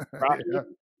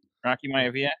 Rocky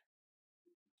Maivia.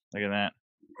 Look at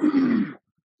that.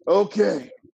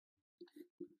 Okay.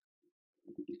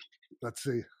 Let's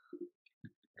see.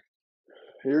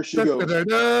 Here she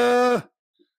goes.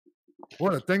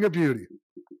 What a thing of beauty.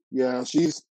 Yeah,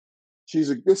 this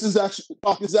is actually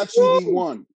the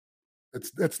one.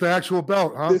 It's the actual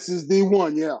belt, huh? This is the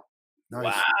one, yeah.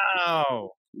 Nice.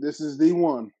 Wow. This is the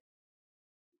one.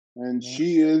 And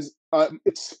she is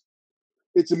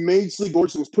it's amazingly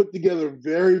gorgeous. It was put together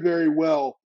very, very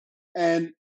well.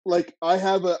 And like I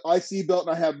have an IC belt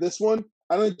and I have this one.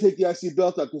 I don't take the IC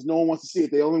belt out because no one wants to see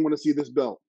it. They only want to see this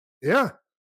belt. Yeah.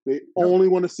 They only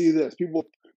want to see this.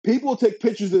 People take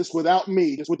pictures of this without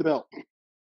me, just with the belt.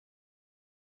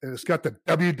 And it's got the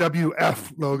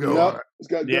WWF logo on it. It's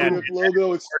got the WWF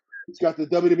logo. It's got the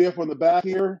WWF on the back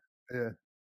here. Yeah.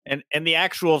 And the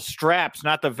actual straps,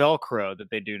 not the Velcro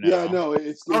that they do now. Yeah, no.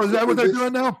 Is that what they're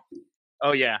doing now?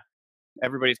 Oh, yeah.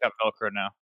 Everybody's got Velcro now.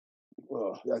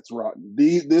 Oh, that's rotten.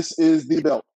 This is the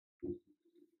belt.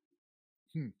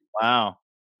 Wow.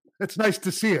 It's nice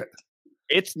to see it.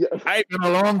 It's been a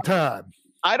long time.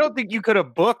 I don't think you could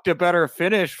have booked a better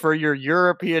finish for your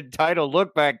European title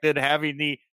look back than having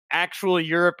the actual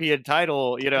European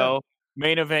title,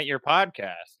 main event your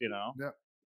podcast, Yeah.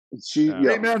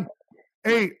 Hey, man.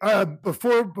 Hey,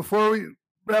 before we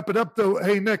wrap it up though,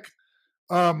 hey Nick,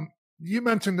 you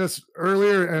mentioned this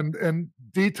earlier, and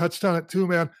D touched on it too,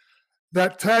 man.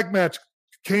 That tag match,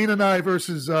 Kane and I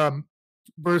versus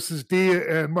D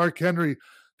and Mark Henry,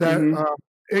 that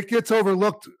it gets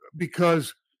overlooked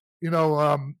because it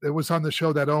was on the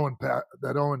show that Owen died.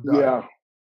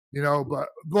 Yeah. But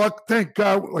look, thank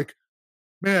God, like,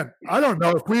 man, I don't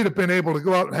know if we'd have been able to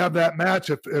go out and have that match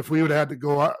if we would have had to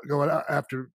go out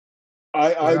after.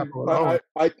 I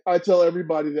tell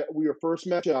everybody that we were first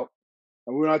match out,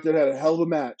 and we went out there and had a hell of a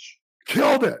match.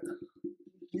 Killed it.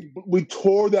 We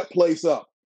tore that place up.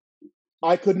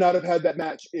 I could not have had that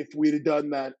match if we'd have done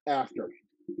that after.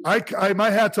 My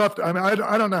hat's off. I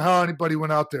don't know how anybody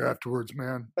went out there afterwards,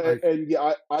 man.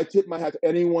 I tip my hat to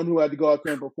anyone who had to go out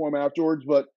there and perform afterwards.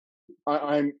 But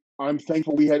I'm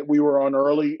thankful we were on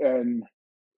early, and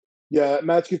that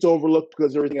match gets overlooked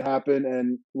because everything that happened,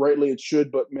 and rightly it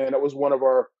should. But man, that was one of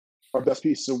our best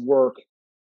pieces of work,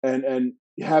 and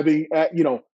having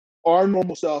our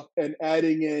normal stuff and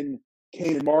adding in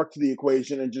Kane and Mark to the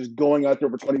equation and just going out there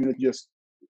for 20 minutes, just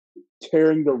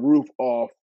tearing the roof off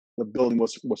the building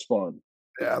was fun.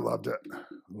 Yeah, I loved it.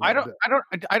 I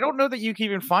don't know that you can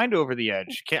even find Over the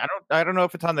Edge. I don't know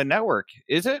if it's on the network.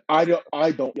 Is it? I don't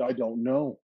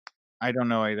know. I don't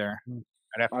know either.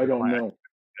 I don't know.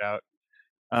 It out.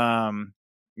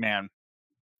 Man,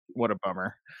 what a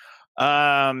bummer.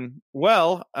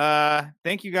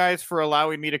 Thank you guys for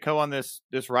allowing me to go on this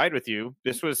ride with you.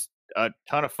 This was a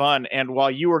ton of fun. And while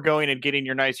you were going and getting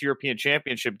your nice European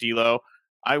Championship, D-Lo,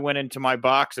 I went into my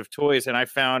box of toys and I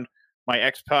found my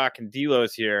X-Pac and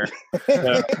D-Lo's here.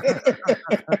 So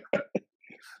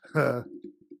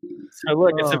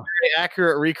look, it's a very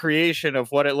accurate recreation of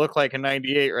what it looked like in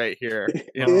 '98 right here.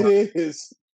 It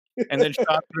is. And then Sean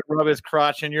would rub his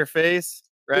crotch in your face,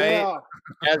 right? Yeah.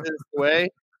 As is the way.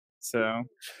 So,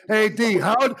 hey D,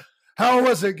 how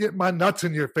was it getting my nuts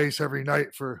in your face every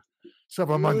night for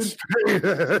several months straight?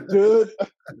 Dude,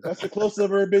 that's the closest I've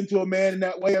ever been to a man in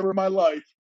that way ever in my life.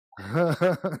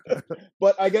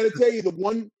 But I got to tell you,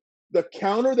 the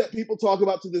counter that people talk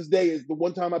about to this day is the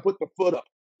one time I put the foot up.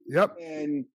 Yep.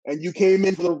 And you came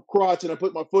in for the crotch, and I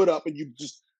put my foot up, and you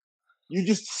just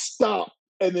stopped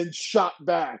and then shot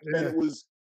back, and it was.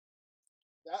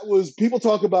 That was, people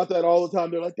talk about that all the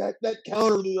time. They're like, that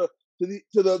counter to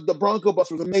the Bronco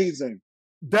Buster was amazing.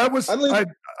 That was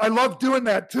I love doing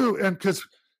that too, and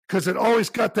because it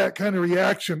always got that kind of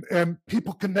reaction, and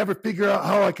people can never figure out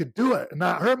how I could do it and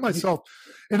not hurt myself.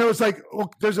 And it was like,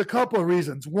 there's a couple of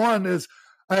reasons. One is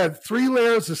I had 3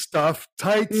 layers of stuff,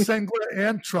 tights, singlet,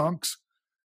 and trunks,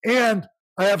 and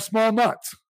I have small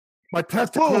nuts. My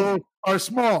testicles are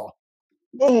small.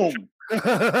 Boom.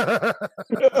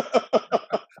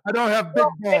 I don't have big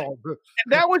balls. And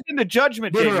that was in the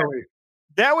Judgment Day.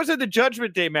 That was in the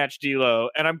Judgment Day match, D-Lo.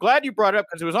 And I'm glad you brought it up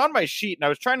because it was on my sheet, and I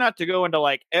was trying not to go into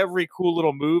like every cool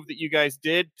little move that you guys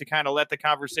did to kind of let the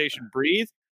conversation breathe.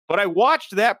 But I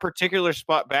watched that particular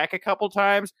spot back a couple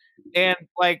times, and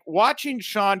like watching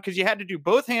Sean, because you had to do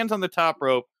both hands on the top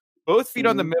rope, both feet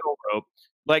on the middle rope,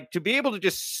 like to be able to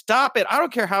just stop it. I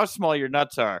don't care how small your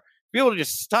nuts are. Be able to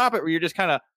just stop it where you're just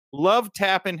kind of love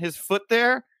tapping his foot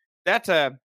there. It's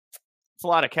a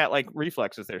lot of cat-like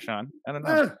reflexes there, Sean. I don't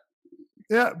know.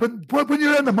 Yeah, but when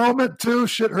you're in the moment too,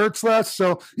 shit hurts less.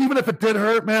 So even if it did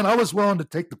hurt, man, I was willing to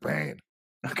take the pain.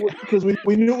 Because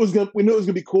we knew it was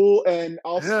gonna be cool, and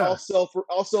I'll sell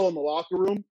in the locker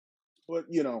room. But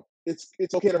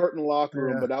it's okay to hurt in the locker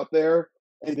room, but out there,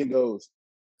 anything goes.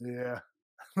 Yeah.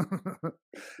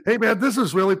 Hey man, this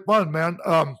is really fun, man.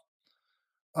 D,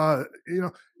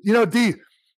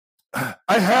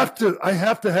 I have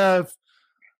to have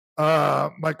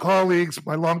my colleagues,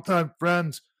 my longtime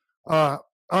friends, on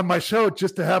my show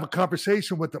just to have a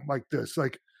conversation with them like this.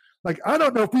 Like I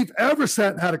don't know if we've ever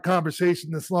sat and had a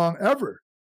conversation this long ever,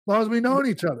 as long as we've known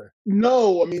each other.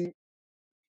 No, I mean,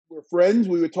 we're friends.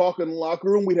 We would talk in the locker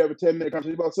room. We'd have a 10-minute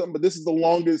conversation about something, but this is the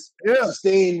longest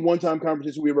sustained one-time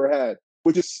conversation we ever had,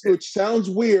 which sounds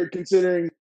weird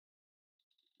considering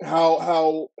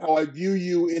how I view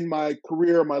you in my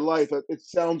career, my life. It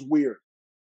sounds weird.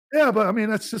 Yeah, but I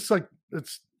mean, it's just like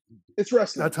it's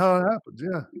wrestling. That's how it happens.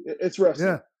 Yeah, it's wrestling.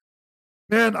 Yeah,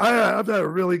 man, I've had a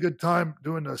really good time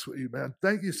doing this with you, man.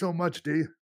 Thank you so much, D.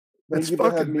 It's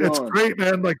great,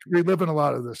 man. Like reliving a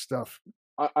lot of this stuff.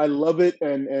 I love it,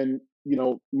 and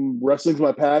wrestling's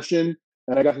my passion,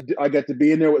 and I got to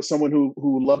be in there with someone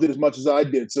who loved it as much as I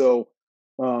did. So,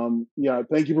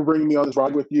 thank you for bringing me on this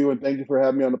ride with you, and thank you for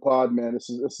having me on the pod, man. This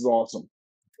is awesome.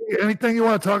 Anything you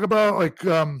want to talk about, like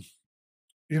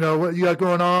what you got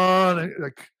going on,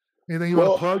 like anything you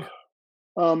want to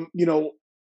plug?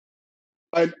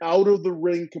 I'm out of the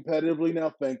ring competitively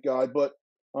now, thank God. But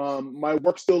my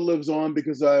work still lives on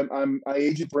because I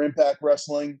agent for Impact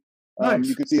Wrestling. Nice.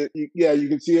 You can see it. You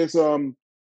can see us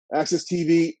Access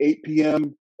TV 8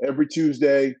 p.m. every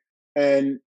Tuesday.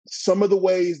 And some of the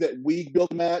ways that we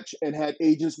built a match and had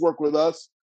agents work with us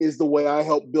is the way I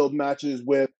help build matches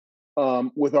with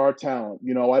our talent.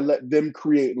 You know, I let them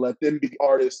create, let them be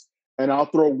artists, and I'll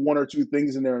throw one or two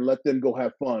things in there and let them go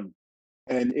have fun.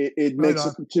 And it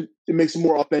makes a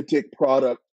more authentic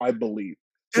product, I believe.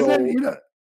 So,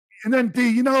 and then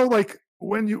D, like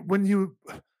when you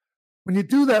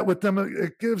do that with them,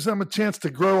 it gives them a chance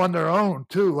to grow on their own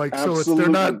too. Like, absolutely. So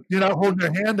they're not holding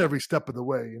their hand every step of the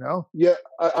way, Yeah.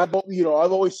 I've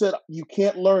always said you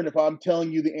can't learn if I'm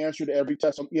telling you the answer to every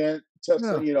test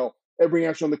every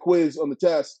answer on the quiz, on the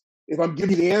test. If I'm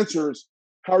giving you the answers,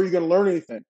 how are you going to learn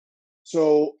anything?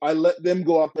 So I let them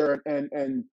go out there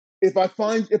and if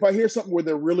I hear something where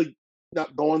they're really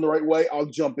not going the right way, I'll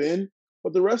jump in.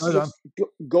 But the rest just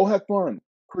go have fun,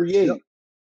 create,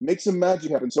 make some magic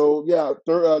happen. So yeah,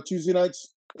 Tuesday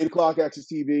nights, 8:00 Access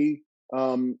TV.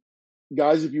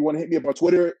 Guys, if you want to hit me up on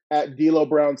Twitter at D'Lo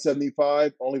Brown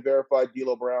 75, only verified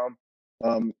D'Lo Brown.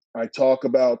 I talk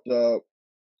about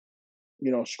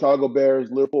Chicago Bears,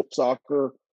 Liverpool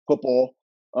soccer, football,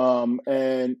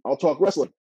 and I'll talk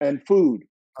wrestling and food.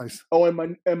 Nice. Oh, and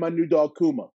my new dog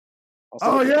Kuma.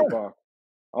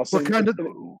 I'll say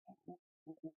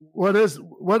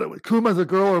what Kuma's a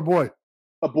girl or a boy?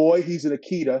 A boy. He's an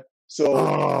Akita. So,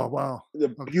 oh wow, the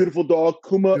beautiful dog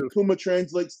Kuma. Beautiful. Kuma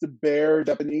translates to bear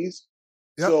Japanese.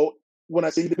 Yep. So when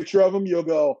I see the picture of him, you'll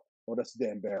go, "Oh, that's a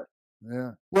damn bear."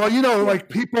 Yeah. Well, like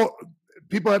people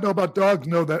that know about dogs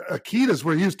know that Akitas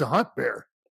were used to hunt bear.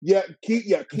 Yeah,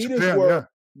 Akitas were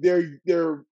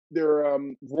they're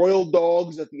royal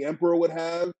dogs that the emperor would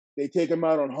have. They take them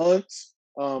out on hunts.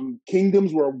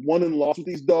 Kingdoms were won and lost with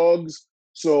these dogs.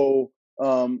 So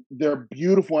they're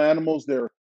beautiful animals.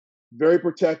 They're very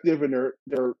protective and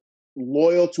they're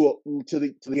loyal to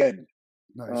the end.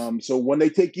 Nice. So when they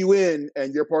take you in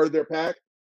and you're part of their pack,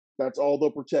 that's all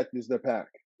they'll protect is their pack.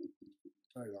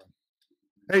 Right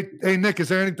on. Hey, Nick, is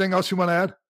there anything else you want to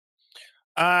add?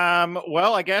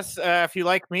 Well, I guess if you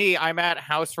like me, I'm at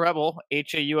House Rebel,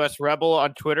 HAUS Rebel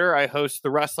on Twitter. I host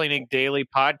the Wrestling Inc. Daily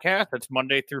podcast. That's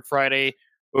Monday through Friday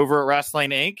over at Wrestling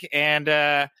Inc. And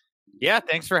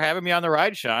thanks for having me on the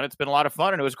ride, Sean. It's been a lot of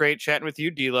fun, and it was great chatting with you,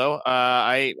 D'Lo.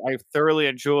 I thoroughly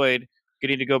enjoyed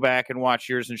getting to go back and watch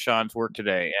yours and Sean's work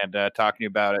today and talking to you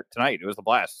about it tonight. It was a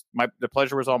blast. The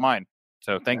pleasure was all mine.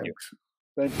 So thank you.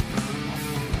 Thank you.